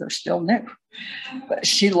on because they're still new. But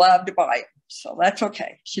she loved to buy it, so that's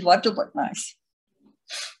okay. She loved to look nice.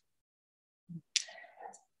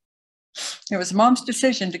 It was Mom's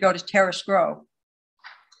decision to go to Terrace Grove,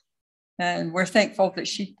 and we're thankful that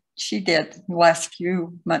she did the last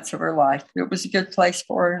few months of her life. It was a good place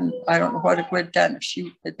for her, and I don't know what it would have done if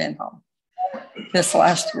she had been home this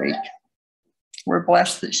last week. We're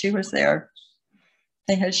blessed that she was there.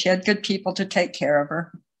 Because she had good people to take care of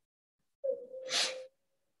her.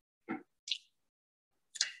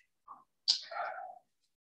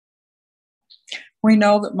 We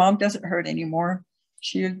know that Mom doesn't hurt anymore.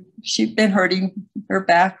 She'd been hurting, her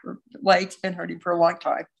back, her legs been hurting for a long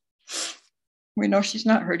time. We know she's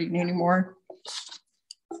not hurting anymore.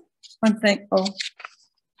 I'm thankful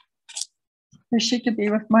that she could be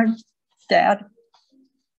with my dad.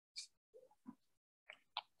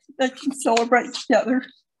 They can celebrate together.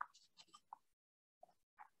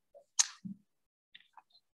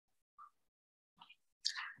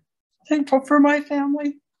 Thankful for my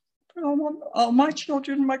family, for all my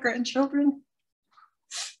children, my grandchildren,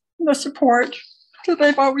 and the support that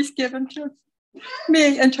they've always given to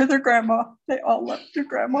me and to their grandma. They all loved their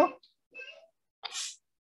grandma.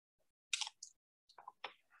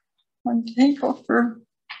 I'm thankful for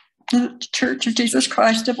the Church of Jesus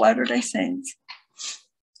Christ of Latter-day Saints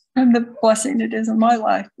and the blessing it is in my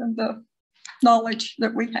life and the knowledge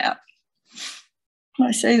that we have. And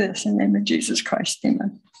I say this in the name of Jesus Christ,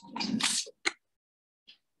 amen.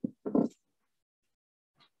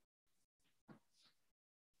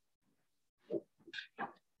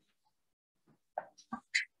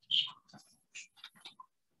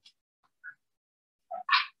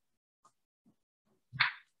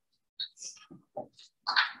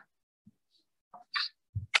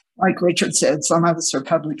 Like Richard said, some of us are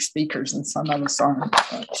public speakers and some of us aren't.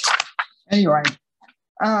 But anyway,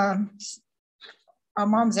 on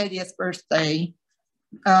Mom's 80th birthday,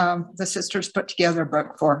 the sisters put together a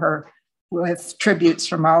book for her with tributes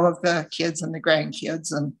from all of the kids and the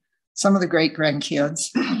grandkids and some of the great grandkids.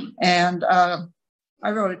 And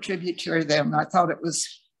I wrote a tribute to her then. I thought it was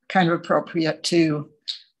kind of appropriate to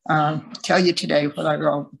tell you today what I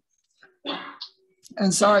wrote.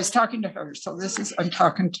 And so I was talking to her. So I'm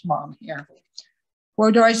talking to Mom here.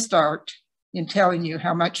 Where do I start in telling you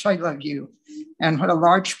how much I love you and what a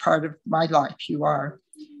large part of my life you are?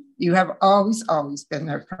 You have always, always been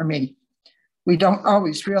there for me. We don't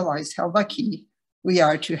always realize how lucky we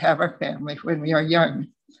are to have our family when we are young.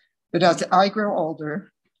 But as I grow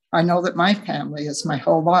older, I know that my family is my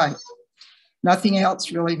whole life. Nothing else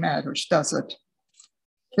really matters, does it?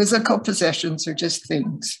 Physical possessions are just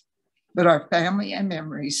things. But our family and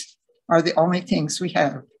memories are the only things we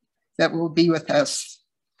have that will be with us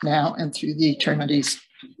now and through the eternities.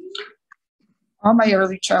 All my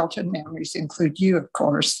early childhood memories include you, of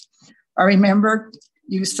course. I remember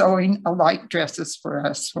you sewing alike dresses for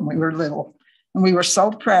us when we were little, and we were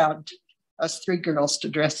so proud, us three girls, to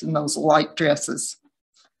dress in those alike dresses.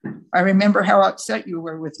 I remember how upset you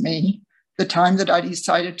were with me the time that I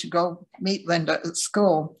decided to go meet Linda at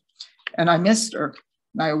school, and I missed her.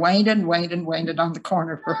 And I waited on the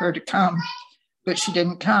corner for her to come, but she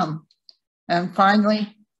didn't come. And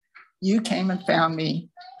finally, you came and found me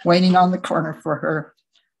waiting on the corner for her.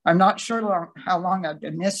 I'm not sure how long I've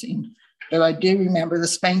been missing, but I do remember the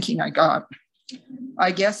spanking I got.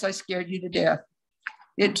 I guess I scared you to death.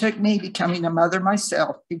 It took me becoming a mother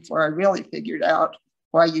myself before I really figured out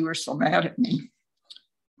why you were so mad at me.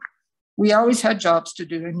 We always had jobs to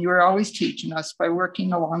do, and you were always teaching us by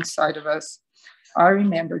working alongside of us. I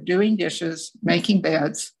remember doing dishes, making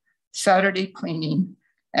beds, Saturday cleaning,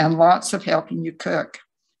 and lots of helping you cook,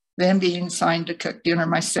 then being assigned to cook dinner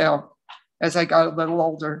myself as I got a little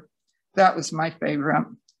older. That was my favorite.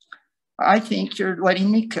 I think your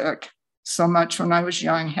letting me cook so much when I was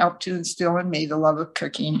young helped to instill in me the love of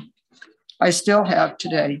cooking. I still have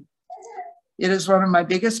today. It is one of my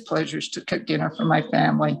biggest pleasures to cook dinner for my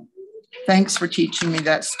family. Thanks for teaching me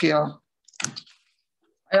that skill.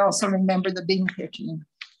 I also remember the bean picking.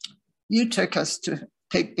 You took us to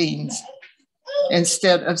pick beans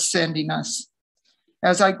instead of sending us.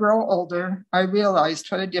 As I grow older, I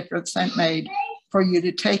realized what a difference that made for you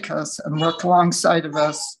to take us and work alongside of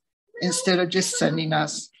us instead of just sending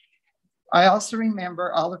us. I also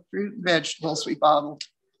remember all the fruit and vegetables we bottled.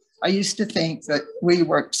 I used to think that we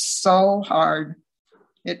worked so hard.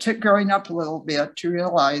 It took growing up a little bit to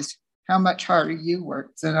realize how much harder you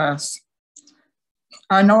worked than us.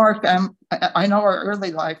 I know our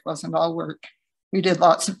early life wasn't all work. We did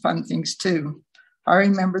lots of fun things too. I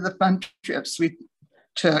remember the fun trips we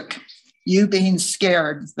took, you being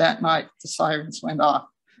scared that night the sirens went off,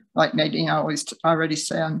 like Nadine already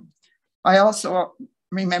said. I also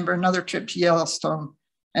remember another trip to Yellowstone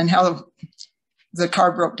and how the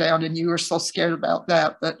car broke down and you were so scared about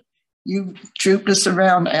that, but you trooped us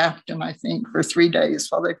around Afton, I think, for 3 days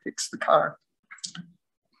while they fixed the car.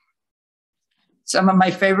 Some of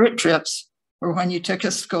my favorite trips were when you took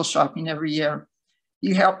us school shopping every year.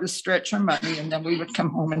 You helped us stretch our money and then we would come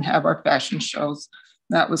home and have our fashion shows.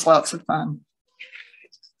 That was lots of fun.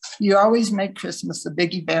 You always made Christmas a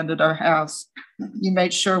big event at our house. You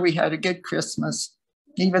made sure we had a good Christmas.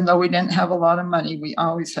 Even though we didn't have a lot of money, we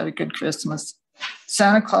always had a good Christmas.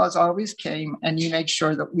 Santa Claus always came and you made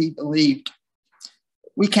sure that we believed.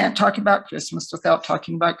 We can't talk about Christmas without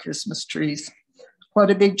talking about Christmas trees. What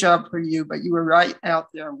a big job for you, but you were right out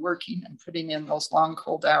there working and putting in those long,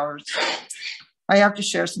 cold hours. I have to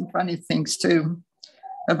share some funny things too.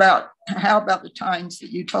 How about the times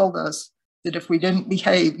that you told us that if we didn't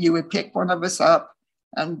behave, you would pick one of us up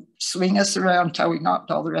and swing us around till we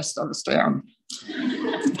knocked all the rest of us down.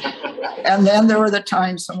 And then there were the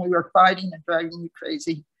times when we were fighting and driving you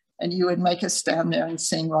crazy, and you would make us stand there and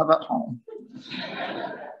sing Love at Home.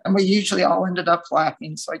 And we usually all ended up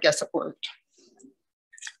laughing, so I guess it worked.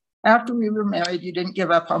 After we were married, you didn't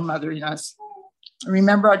give up on mothering us. I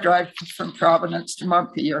remember I drove from Providence to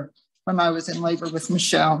Montpelier when I was in labor with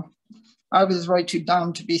Michelle. I was way too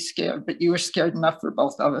dumb to be scared, but you were scared enough for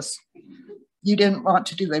both of us. You didn't want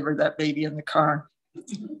to deliver that baby in the car.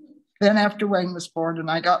 Then after Wayne was born and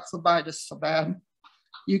I got phlebitis so bad,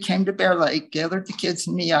 you came to Bear Lake, gathered the kids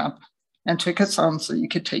and me up, and took us home so you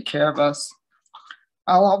could take care of us.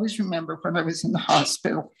 I'll always remember when I was in the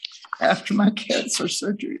hospital after my cancer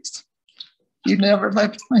surgeries. You never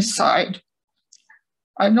left my side.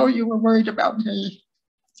 I know you were worried about me,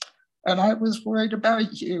 and I was worried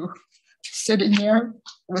about you, sitting there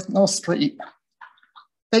with no sleep.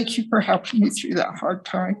 Thank you for helping me through that hard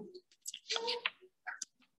time.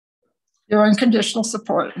 Your unconditional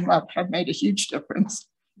support and love have made a huge difference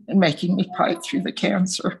in making me fight through the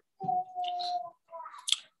cancer.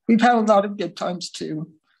 We've had a lot of good times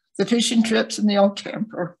too. The fishing trips in the old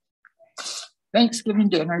camper, Thanksgiving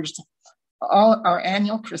dinners, all our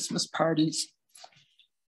annual Christmas parties,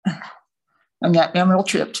 and that memorable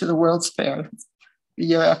trip to the World's Fair the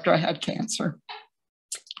year after I had cancer.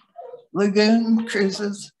 Lagoon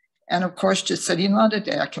cruises, and of course, just sitting on a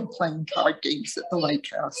deck and playing card games at the lake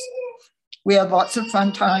house. We had lots of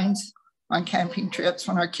fun times on camping trips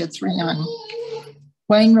when our kids were young.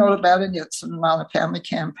 Wayne wrote about an incident on a family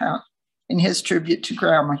campout in his tribute to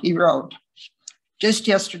Grandma. He wrote, "Just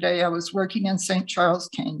yesterday, I was working in St. Charles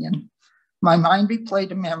Canyon. My mind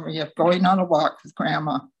replayed a memory of going on a walk with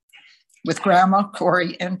Grandma,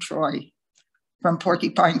 Corey, and Troy from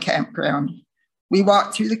Porcupine Campground. We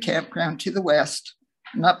walked through the campground to the west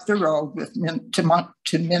and up the road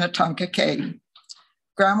to Minnetonka Cave.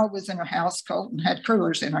 Grandma was in her house coat and had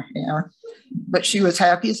curlers in her hair, but she was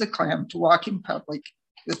happy as a clam to walk in public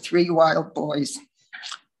with 3 wild boys.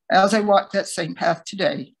 As I walked that same path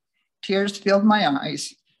today, tears filled my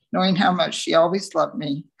eyes, knowing how much she always loved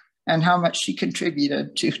me and how much she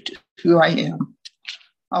contributed to who I am.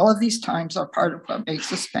 All of these times are part of what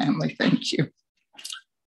makes us family. Thank you.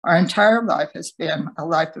 Our entire life has been a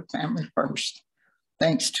life of family first,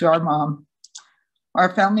 thanks to our mom.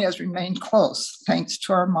 Our family has remained close, thanks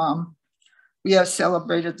to our mom. We have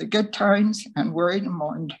celebrated the good times and worried and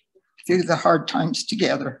mourned through the hard times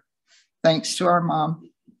together, thanks to our mom.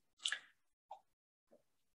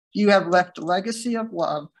 You have left a legacy of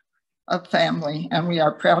love, of family, and we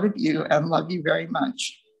are proud of you and love you very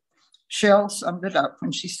much." Cheryl summed it up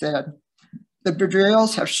when she said, "The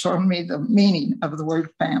Bodreros have shown me the meaning of the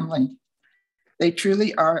word family. They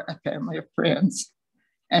truly are a family of friends.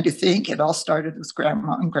 And to think it all started with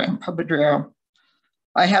Grandma and Grandpa Bodrero.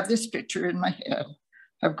 I have this picture in my head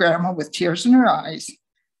of Grandma with tears in her eyes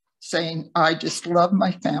saying, I just love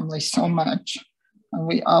my family so much. And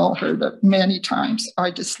we all heard it many times.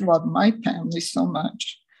 I just love my family so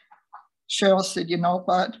much. Cheryl said, you know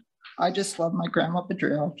what? I just love my Grandma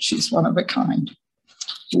Bodrero. She's one of a kind.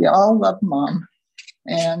 We all love Mom.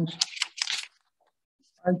 And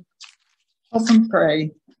I hope and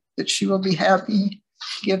pray that she will be happy.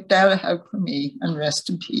 Give Dad a hug for me and rest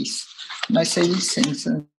in peace. And I say these things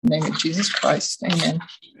in the name of Jesus Christ. Amen.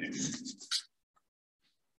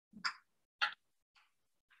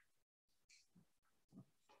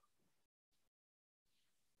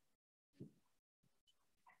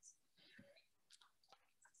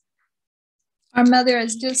 Our mother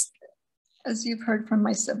is just, as you've heard from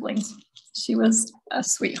my siblings, she was a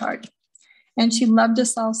sweetheart. And she loved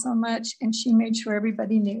us all so much, and she made sure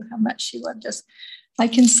everybody knew how much she loved us. I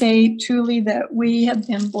can say truly that we have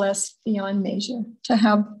been blessed beyond measure to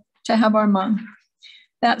have our mom.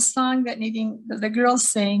 That song that the girls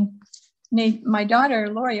sang, my daughter,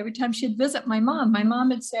 Lori, every time she'd visit my mom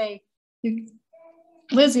would say,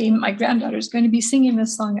 Lizzie, my granddaughter, is going to be singing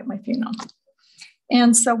this song at my funeral.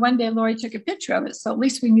 And so one day Lori took a picture of it, so at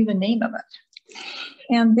least we knew the name of it.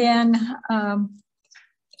 And then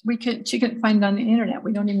she couldn't find it on the internet.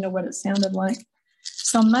 We don't even know what it sounded like.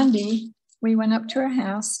 So Monday, we went up to her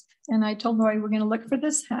house, and I told Lori, we're going to look for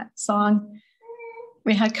this song.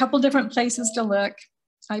 We had a couple different places to look.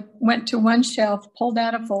 I went to one shelf, pulled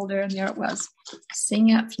out a folder, and there it was,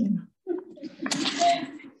 Sing at Funeral.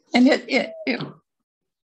 And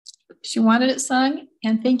she wanted it sung,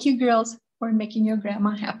 and thank you, girls, for making your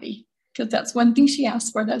grandma happy, because that's one thing she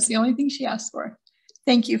asked for. That's the only thing she asked for.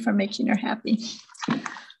 Thank you for making her happy.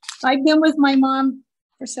 I've been with my mom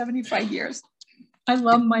for 75 years. I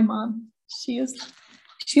love my mom.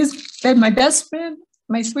 She's been my best friend,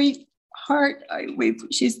 my sweetheart.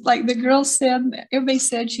 She's like the girls said, everybody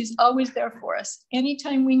said, she's always there for us.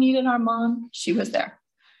 Anytime we needed our mom, she was there.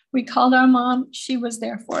 We called our mom, she was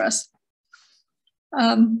there for us.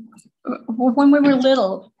 When we were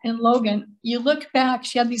little in Logan, you look back,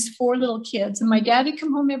 she had these 4 little kids, and my dad would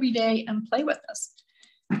come home every day and play with us.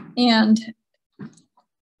 And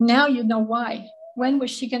now you know why. When was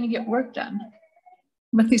she going to get work done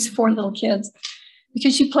with these 4 little kids?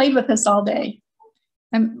 Because she played with us all day.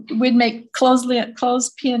 And we'd make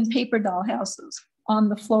clothespin paper doll houses on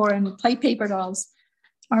the floor and play paper dolls.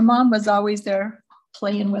 Our mom was always there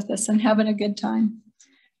playing with us and having a good time.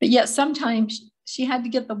 But yet sometimes she had to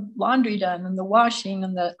get the laundry done and the washing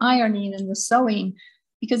and the ironing and the sewing,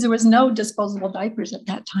 because there was no disposable diapers at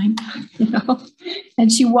that time,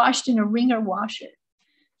 and she washed in a wringer washer.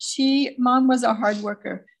 Mom was a hard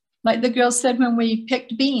worker. Like the girls said, when we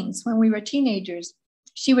picked beans, when we were teenagers,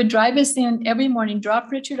 she would drive us in every morning,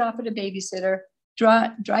 drop Richard off at a babysitter,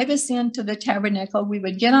 drive us into the tabernacle. We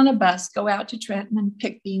would get on a bus, go out to Trenton and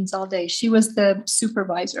pick beans all day. She was the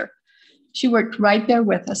supervisor. She worked right there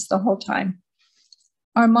with us the whole time.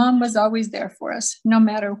 Our mom was always there for us, no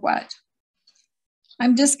matter what.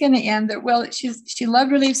 I'm just going to end that. Well, she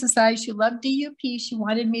loved Relief Society. She loved DUP. She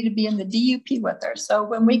wanted me to be in the DUP with her. So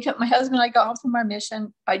when my husband and I got home from our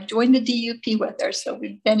mission, I joined the DUP with her. So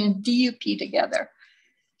we've been in DUP together,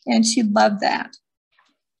 and she loved that.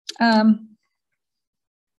 A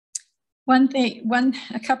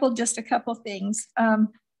couple things.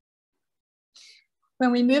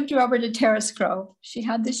 When we moved her over to Terrace Grove, she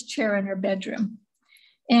had this chair in her bedroom.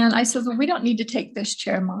 And I said, well, we don't need to take this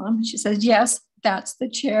chair, Mom. She says, yes, that's the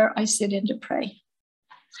chair I sit in to pray.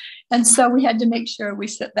 And so we had to make sure we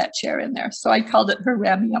sit that chair in there. So I called it her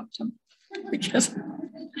rammy-uptum, because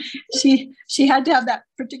she had to have that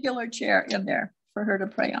particular chair in there for her to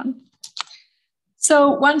pray on.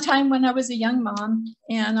 So one time when I was a young mom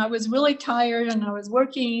and I was really tired and I was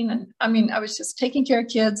working, and I was just taking care of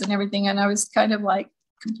kids and everything. And I was kind of like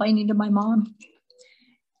complaining to my mom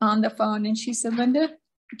on the phone. And she said, Linda,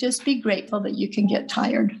 just be grateful that you can get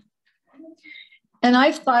tired. And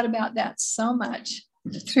I've thought about that so much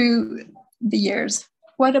through the years.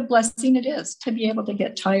 What a blessing it is to be able to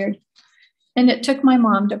get tired. And it took my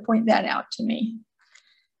mom to point that out to me,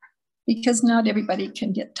 because not everybody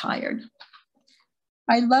can get tired.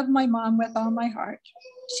 I love my mom with all my heart.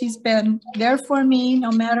 She's been there for me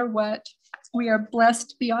no matter what. We are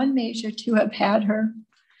blessed beyond measure to have had her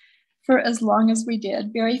for as long as we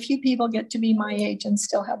did. Very few people get to be my age and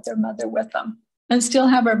still have their mother with them and still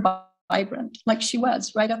have her vibrant like she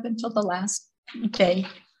was right up until the last 2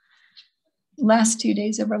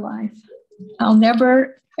 days of her life. I'll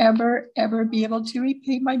never, ever, ever be able to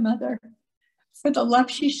repay my mother for the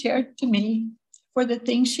love she shared to me, for the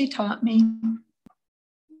things she taught me.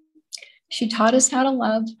 She taught us how to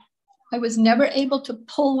love. I was never able to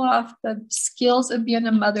pull off the skills of being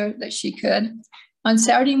a mother that she could. On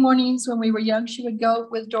Saturday mornings when we were young, she would go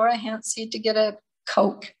with Dora Hansey to get a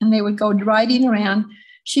Coke, and they would go riding around.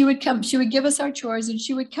 She would give us our chores, and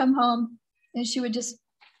she would come home and she would just,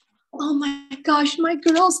 oh my gosh, my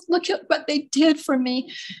girls, look at what they did for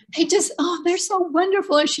me. They're so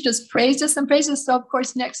wonderful. And she just praised us and praised us. So of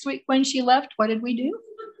course, next week when she left, what did we do?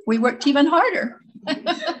 We worked even harder.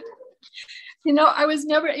 I was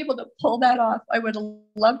never able to pull that off. I would have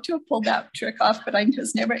loved to have pulled that trick off, but I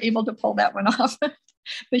was never able to pull that one off.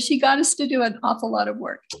 But she got us to do an awful lot of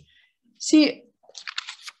work. She's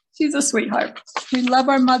a sweetheart. We love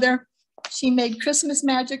our mother. She made Christmas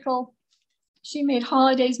magical. She made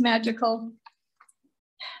holidays magical.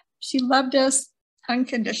 She loved us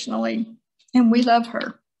unconditionally, and we love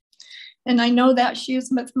her. And I know that she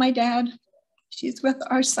is with my dad. She's with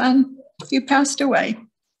our son who passed away.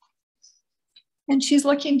 And she's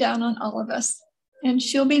looking down on all of us, and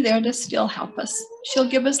she'll be there to still help us. She'll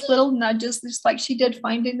give us little nudges, just like she did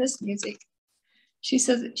finding this music. She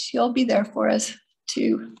says that she'll be there for us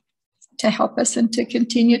to help us and to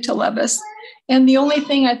continue to love us. And the only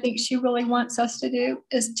thing I think she really wants us to do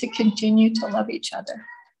is to continue to love each other.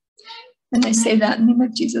 And I say that in the name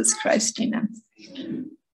of Jesus Christ, amen.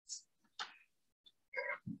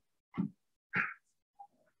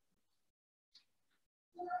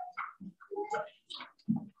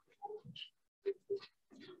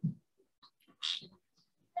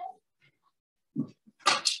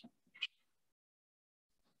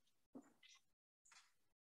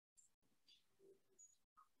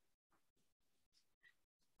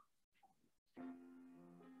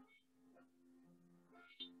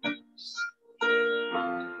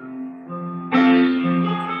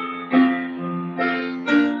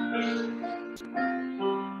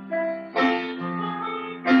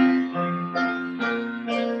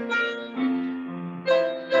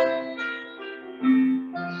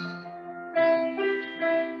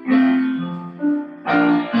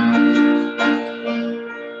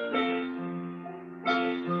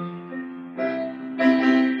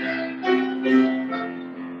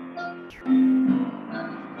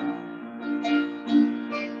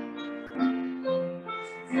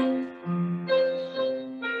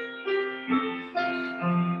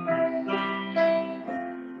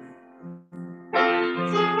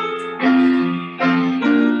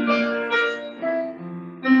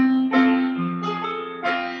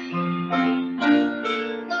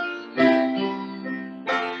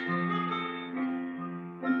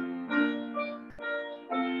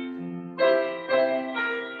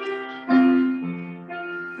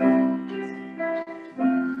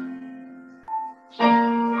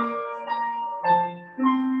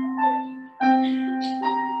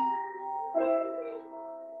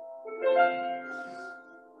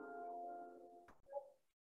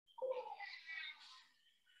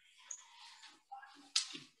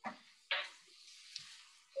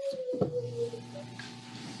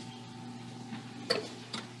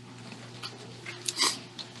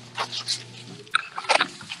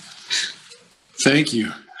 Thank you.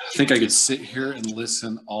 I think I could sit here and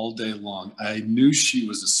listen all day long. I knew she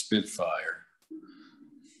was a Spitfire,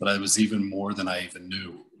 but I was even more than I even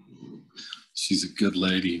knew. She's a good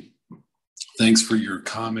lady. Thanks for your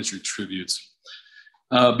comments, your tributes.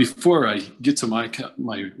 Before I get to my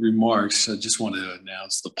remarks, I just want to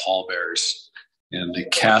announce the pallbearers and the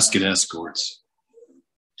casket escorts.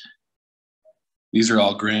 These are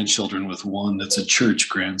all grandchildren with one that's a church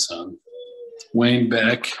grandson. Wayne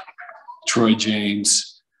Beck, Troy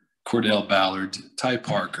James, Cordell Ballard, Ty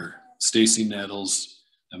Parker, Stacy Nettles,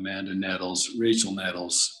 Amanda Nettles, Rachel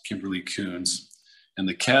Nettles, Kimberly Coons, and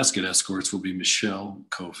the casket escorts will be Michelle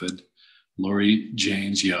Kofod, Lori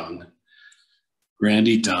Janes Young,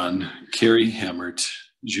 Randy Dunn, Carrie Hemmert,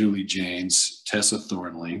 Julie Janes, Tessa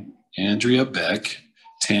Thornley, Andrea Beck,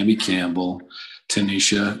 Tammy Campbell,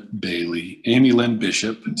 Tanisha Bailey, Amy Lynn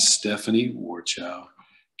Bishop, Stephanie Warchow,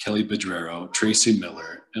 Kelly Bodrero, Tracy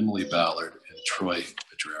Miller, Emily Ballard, and Troy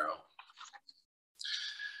Bodrero.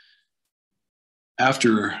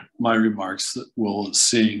 After my remarks, we'll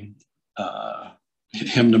sing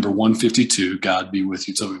hymn number 152, God Be With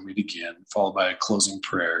You Till We Meet Again, followed by a closing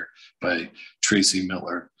prayer by Tracy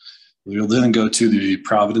Miller. We'll then go to the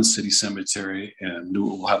Providence City Cemetery, and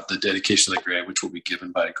we'll have the dedication of the grave, which will be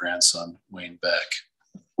given by grandson Wayne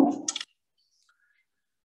Beck.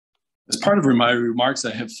 As part of my remarks,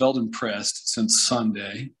 I have felt impressed since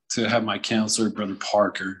Sunday to have my counselor, Brother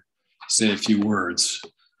Parker, say a few words.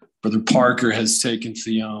 Brother Parker has taken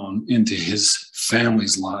Theone into his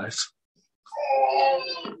family's life.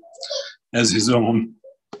 as his own.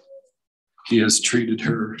 He has treated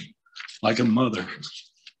her like a mother,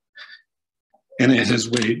 and it has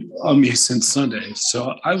weighed on me since Sunday.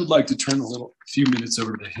 So I would like to turn a few minutes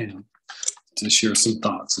over to him to share some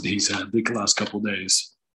thoughts that he's had the last couple of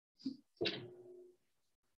days.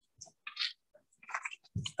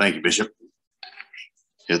 Thank you, Bishop.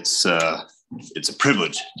 It's a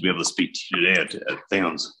privilege to be able to speak to you today at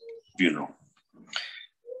Theone's funeral.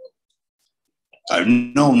 I've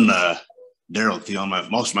known Daryl and Theone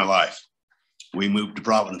most of my life. We moved to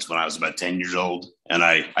Providence when I was about 10 years old, and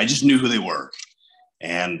I just knew who they were.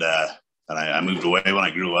 And I moved away when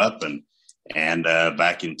I grew up, and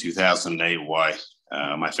back in 2008,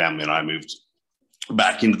 my family and I moved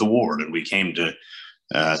back into the ward, and we came to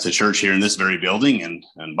church here in this very building, and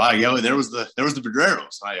by golly, there was the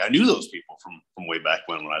Bodreros. I knew those people from way back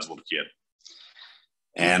when I was a little kid.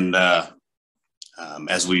 And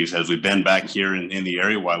as we've been back here in the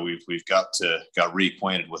area, we've got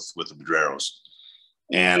reacquainted with the Bodreros.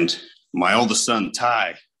 And my oldest son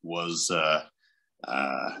Ty was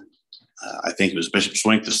I think it was Bishop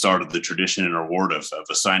Swink that started the tradition in our ward of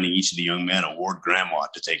assigning each of the young men a ward grandma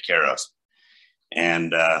to take care of.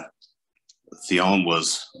 And Theone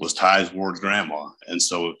was Ty's ward grandma. And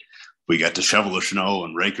so we got to shovel the snow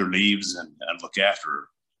and rake her leaves and look after her.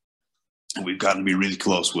 And we've gotten to be really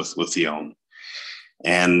close with Theone.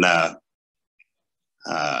 And I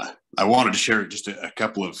wanted to share just a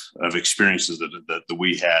couple of experiences that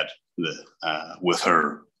we had with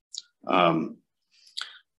her.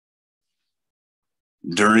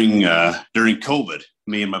 During COVID,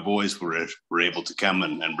 me and my boys were able to come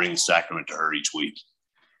and bring the sacrament to her each week.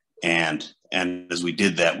 And as we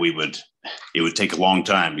did that, it would take a long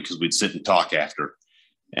time because we'd sit and talk after.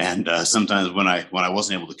 And sometimes when I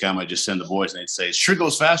wasn't able to come, I'd just send the boys and they'd say, "It sure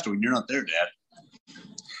goes faster when you're not there, Dad."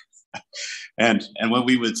 and when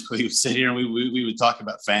we would sit here and we would talk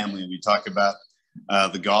about family, and we'd talk about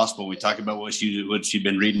the gospel, we'd talk about what she'd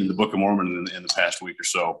been reading in the Book of Mormon in the past week or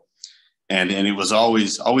so. And it was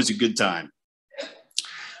always a good time.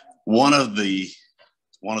 One of the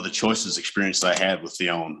choicest experiences I had with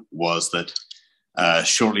Theone was that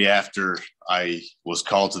shortly after I was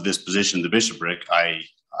called to this position, the bishopric, I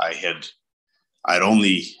had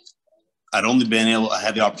only had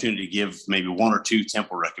the opportunity to give maybe one or two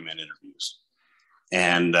temple recommend interviews.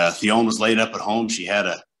 And Theone was laid up at home. She had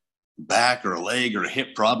a back or a leg or a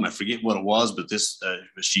hip problem. I forget what it was, but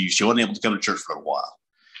she wasn't able to come to church for a while.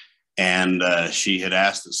 And she had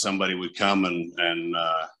asked that somebody would come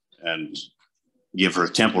and give her a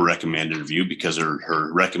temple recommend interview because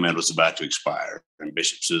her recommend was about to expire. And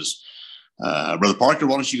Bishop says, "Brother Parker,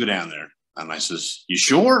 why don't you go down there?" And I says, "You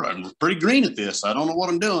sure? I'm pretty green at this. I don't know what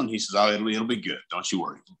I'm doing." He says, "Oh, it'll be good. Don't you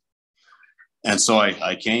worry." And so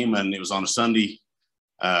I came, and it was on a Sunday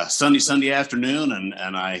afternoon,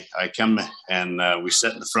 and I come and we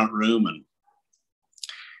sat in the front room,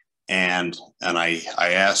 and I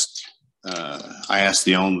asked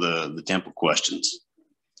Theone the temple questions.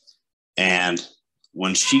 And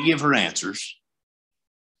when she gave her answers,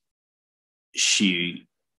 she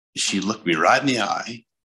looked me right in the eye,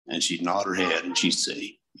 and she'd nod her head and she'd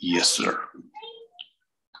say, "Yes, sir."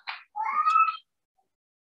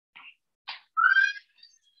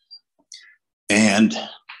 And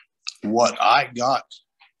what I got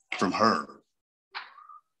from her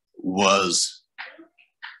was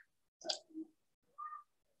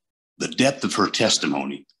the depth of her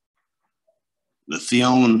testimony. The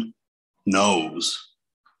Theone knows.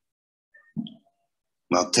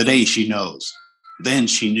 Well, today she knows. Then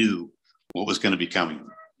she knew what was going to be coming.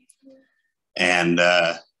 And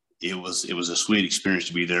it was a sweet experience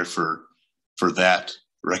to be there for that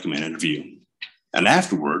recommend interview. And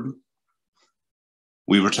afterward,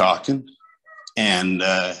 we were talking, and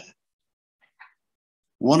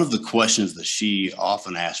one of the questions that she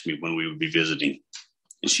often asked me when we would be visiting,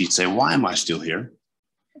 and she'd say, "Why am I still here?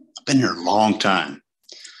 I've been here a long time."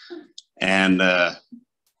 And I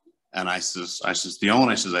says, "Theone,"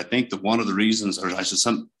 I says, "I think that one of the reasons, or I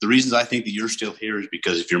said, the reasons I think that you're still here is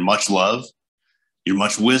because of your much love, your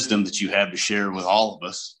much wisdom that you have to share with all of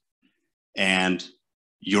us, and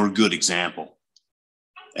your good example."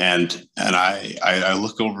 And I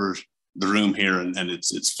look over the room here, and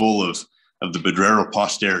it's full of the Bodrero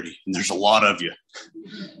posterity, and there's a lot of you.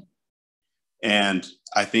 And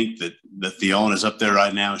I think that Theone is up there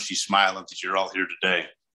right now, and she's smiling that you're all here today.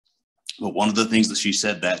 But one of the things that she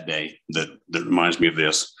said that day that reminds me of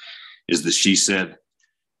this is that she says,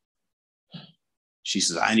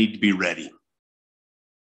 "I need to be ready,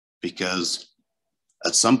 because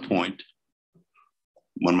at some point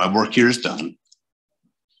when my work here is done,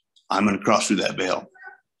 I'm going to cross through that veil.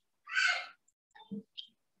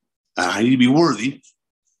 I need to be worthy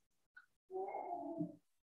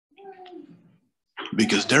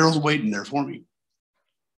because Daryl's waiting there for me.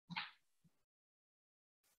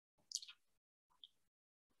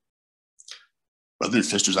 Brothers and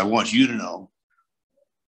sisters, I want you to know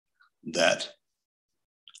that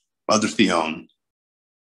Mother Theone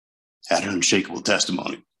had an unshakable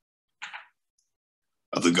testimony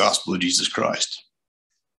of the gospel of Jesus Christ.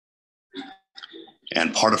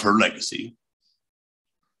 And part of her legacy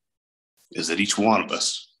is that each one of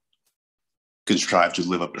us can strive to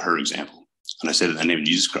live up to her example. And I say that in the name of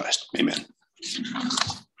Jesus Christ, amen.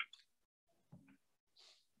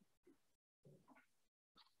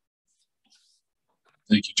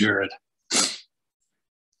 Thank you, Jared.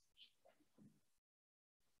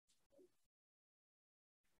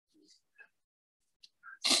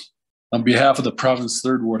 On behalf of the Providence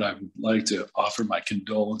Third Ward, I would like to offer my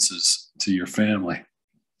condolences to your family.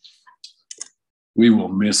 We will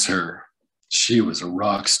miss her. She was a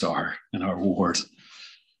rock star in our ward.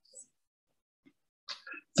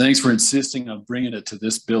 Thanks for insisting on bringing it to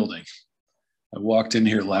this building. I walked in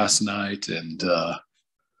here last night and I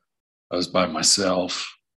was by myself,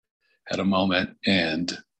 had a moment,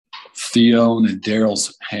 and Theone and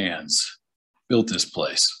Daryl's hands built this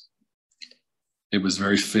place. It was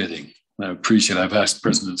very fitting. I appreciate it. I've asked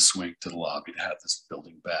President Swink to the lobby to have this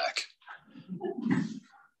building back.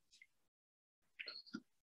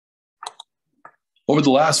 Over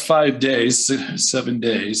the last 7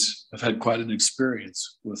 days, I've had quite an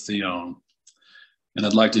experience with Theone, and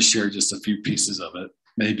I'd like to share just a few pieces of it,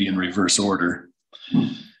 maybe in reverse order.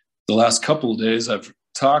 The last couple of days, I've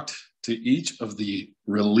talked to each of the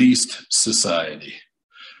released society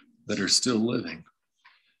that are still living.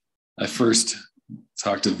 I first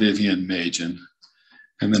talked to Vivian Majan,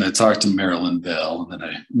 and then I talked to Marilyn Bell, and then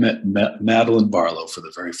I met Madeline Barlow for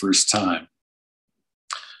the very first time.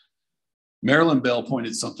 Marilyn Bell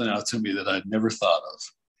pointed something out to me that I'd never thought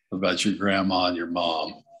of about your grandma and your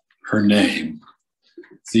mom. Her name,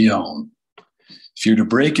 Theone. If you're to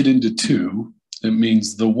break it into two, it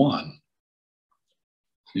means the one.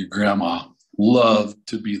 Your grandma loved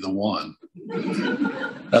to be the one.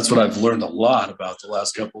 That's what I've learned a lot about the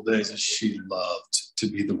last couple of days, is she loved to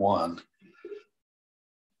be the one.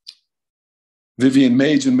 Vivian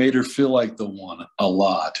Majan made her feel like the one a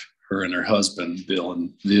lot, her and her husband, Bill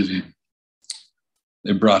and Vivian.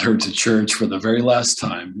 They brought her to church for the very last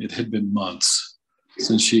time. It had been months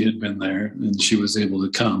since she had been there, and she was able to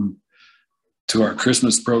come to our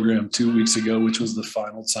Christmas program 2 weeks ago, which was the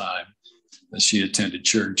final time that she attended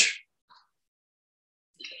church.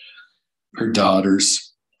 Her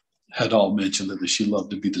daughters had all mentioned that she loved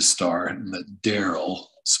to be the star and that Daryl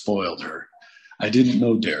spoiled her. I didn't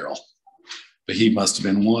know Daryl, but he must have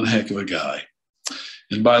been one heck of a guy.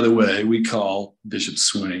 And by the way, we call Bishop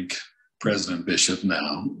Swink President Bishop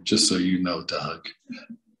now, just so you know, Doug.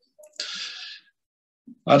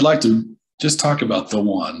 I'd like to just talk about the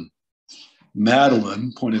one.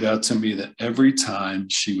 Madeline pointed out to me that every time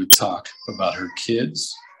she would talk about her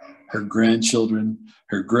kids, her grandchildren,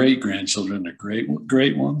 her great-grandchildren, her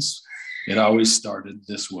great ones, it always started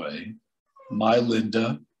this way. My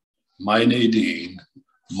Linda, my Nadine,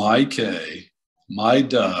 my Kay, my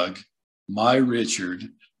Doug, my Richard,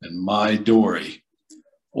 and my Dory.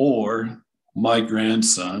 Or my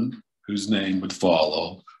grandson, whose name would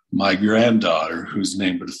follow, my granddaughter, whose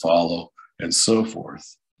name would follow, and so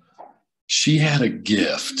forth. She had a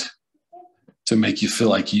gift to make you feel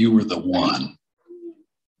like you were the one.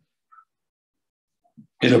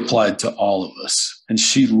 It applied to all of us, and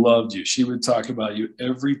she loved you. She would talk about you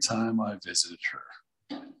every time I visited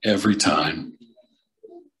her, every time.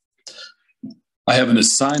 I have an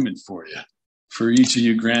assignment for you. For each of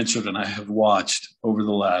you grandchildren, I have watched over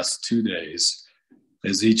the last 2 days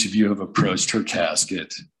as each of you have approached her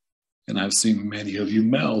casket, and I've seen many of you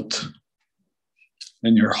melt,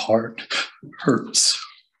 and your heart hurts.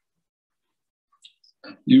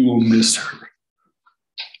 You will miss her.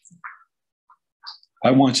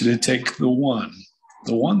 I want you to take the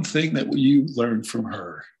one thing that you learned from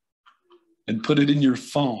her, and put it in your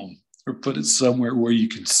phone or put it somewhere where you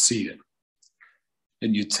can see it.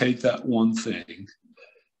 And you take that one thing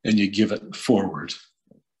and you give it forward.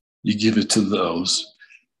 You give it to those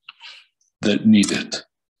that need it.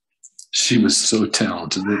 She was so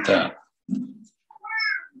talented at that.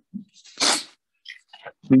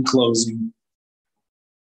 In closing,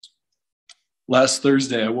 last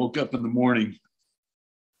Thursday, I woke up in the morning.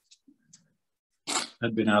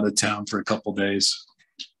 I'd been out of town for a couple days.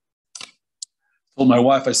 Told my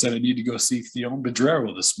wife, I said, I need to go see Theone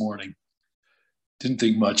Bodrero this morning. Didn't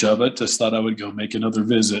think much of it. Just thought I would go make another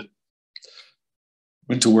visit.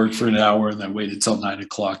 Went to work for an hour and then waited till 9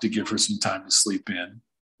 o'clock to give her some time to sleep in.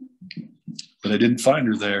 But I didn't find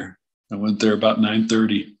her there. I went there about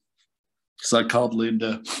 9:30. So I called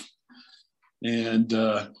Linda and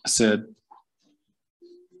I said,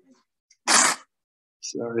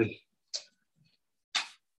 sorry,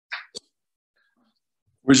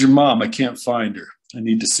 where's your mom? I can't find her. I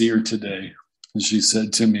need to see her today. And she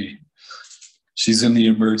said to me, she's in the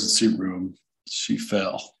emergency room. She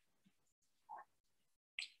fell.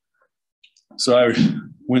 So I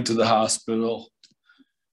went to the hospital.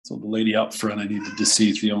 Told the lady out front I needed to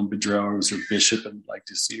see Theone Bodrero, was her bishop, and I'd like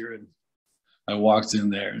to see her. And I walked in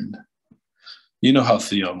there, and you know how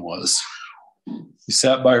Theone was. You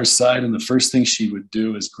sat by her side, and the first thing she would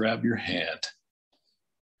do is grab your hand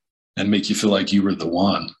and make you feel like you were the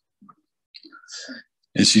one.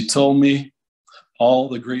 And she told me all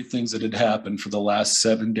the great things that had happened for the last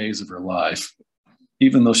 7 days of her life.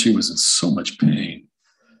 Even though she was in so much pain,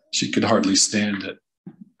 she could hardly stand it.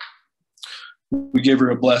 We gave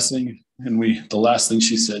her a blessing, and the last thing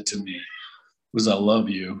she said to me was, I love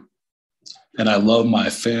you, and I love my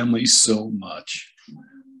family so much.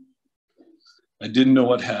 I didn't know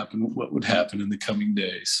what would happen in the coming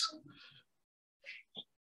days,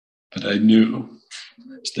 but I knew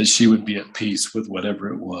that she would be at peace with whatever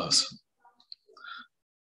it was.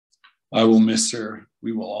 I will miss her.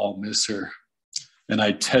 We will all miss her. And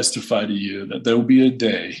I testify to you that there will be a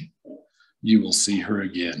day you will see her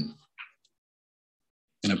again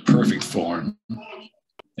in a perfect form,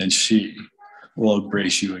 and she will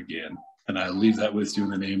embrace you again. And I leave that with you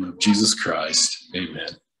in the name of Jesus Christ. Amen.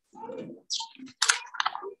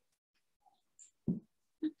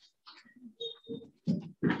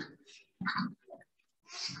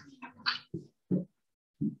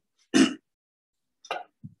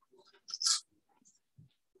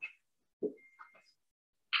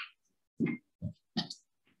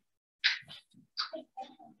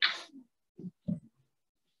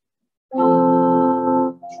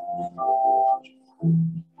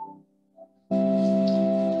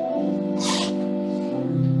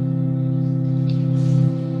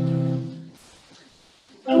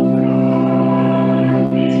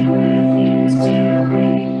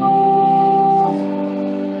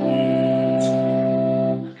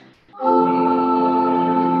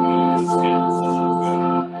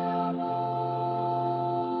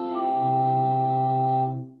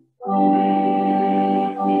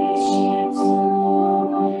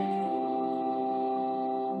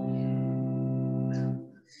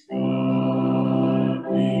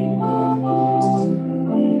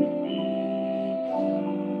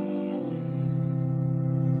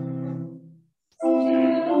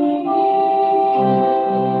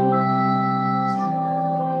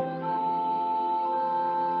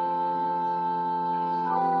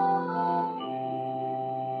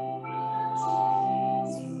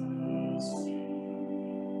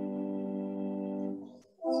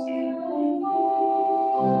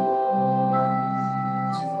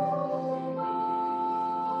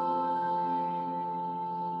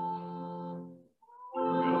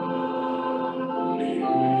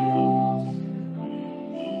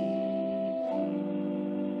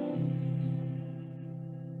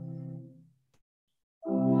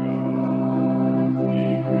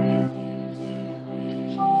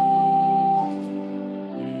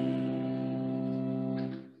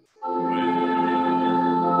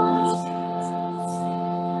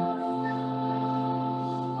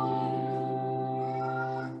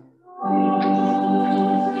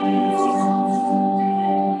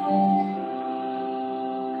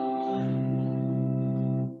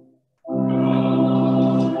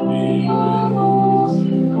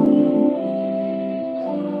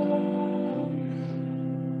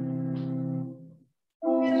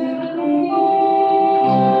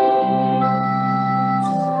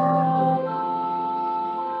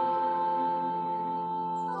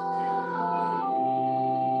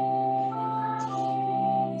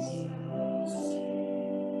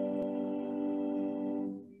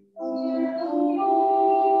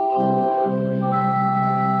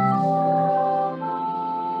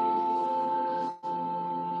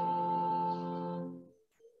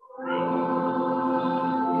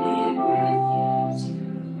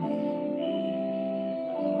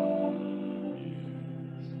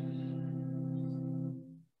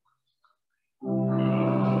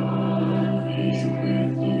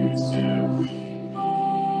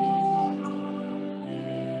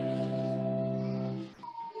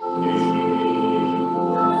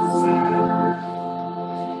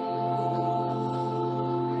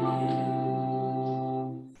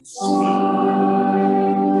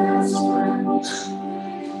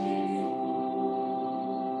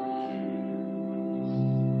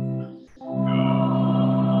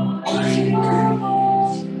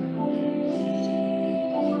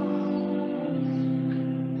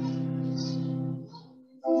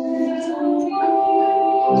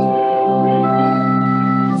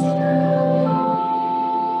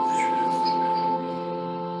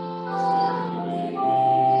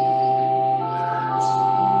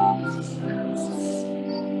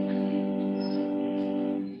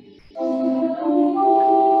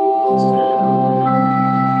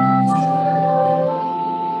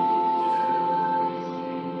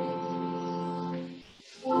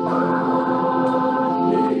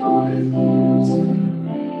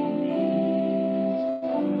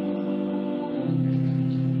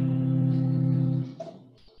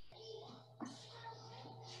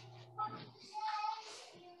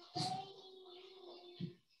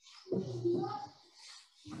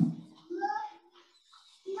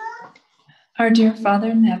 Our dear Father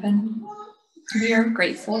in heaven, we are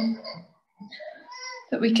grateful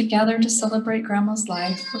that we could gather to celebrate Grandma's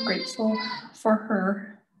life. We're grateful for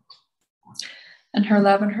her and her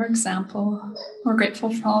love and her example. We're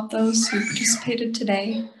grateful for all of those who participated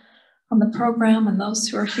today on the program and those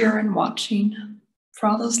who are here and watching, for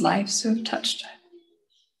all those lives who have touched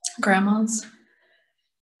Grandma's.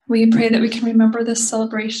 We pray that we can remember this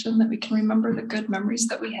celebration, that we can remember the good memories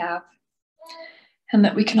that we have, and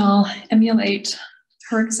that we can all emulate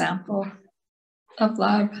her example of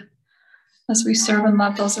love as we serve and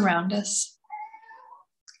love those around us.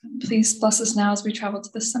 Please bless us now as we travel to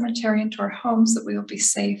the cemetery and to our homes, that we will be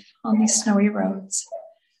safe on these snowy roads.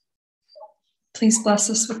 Please bless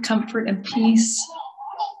us with comfort and peace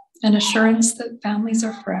and assurance that families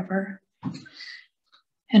are forever.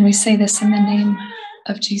 And we say this in the name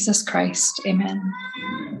of Jesus Christ. Amen.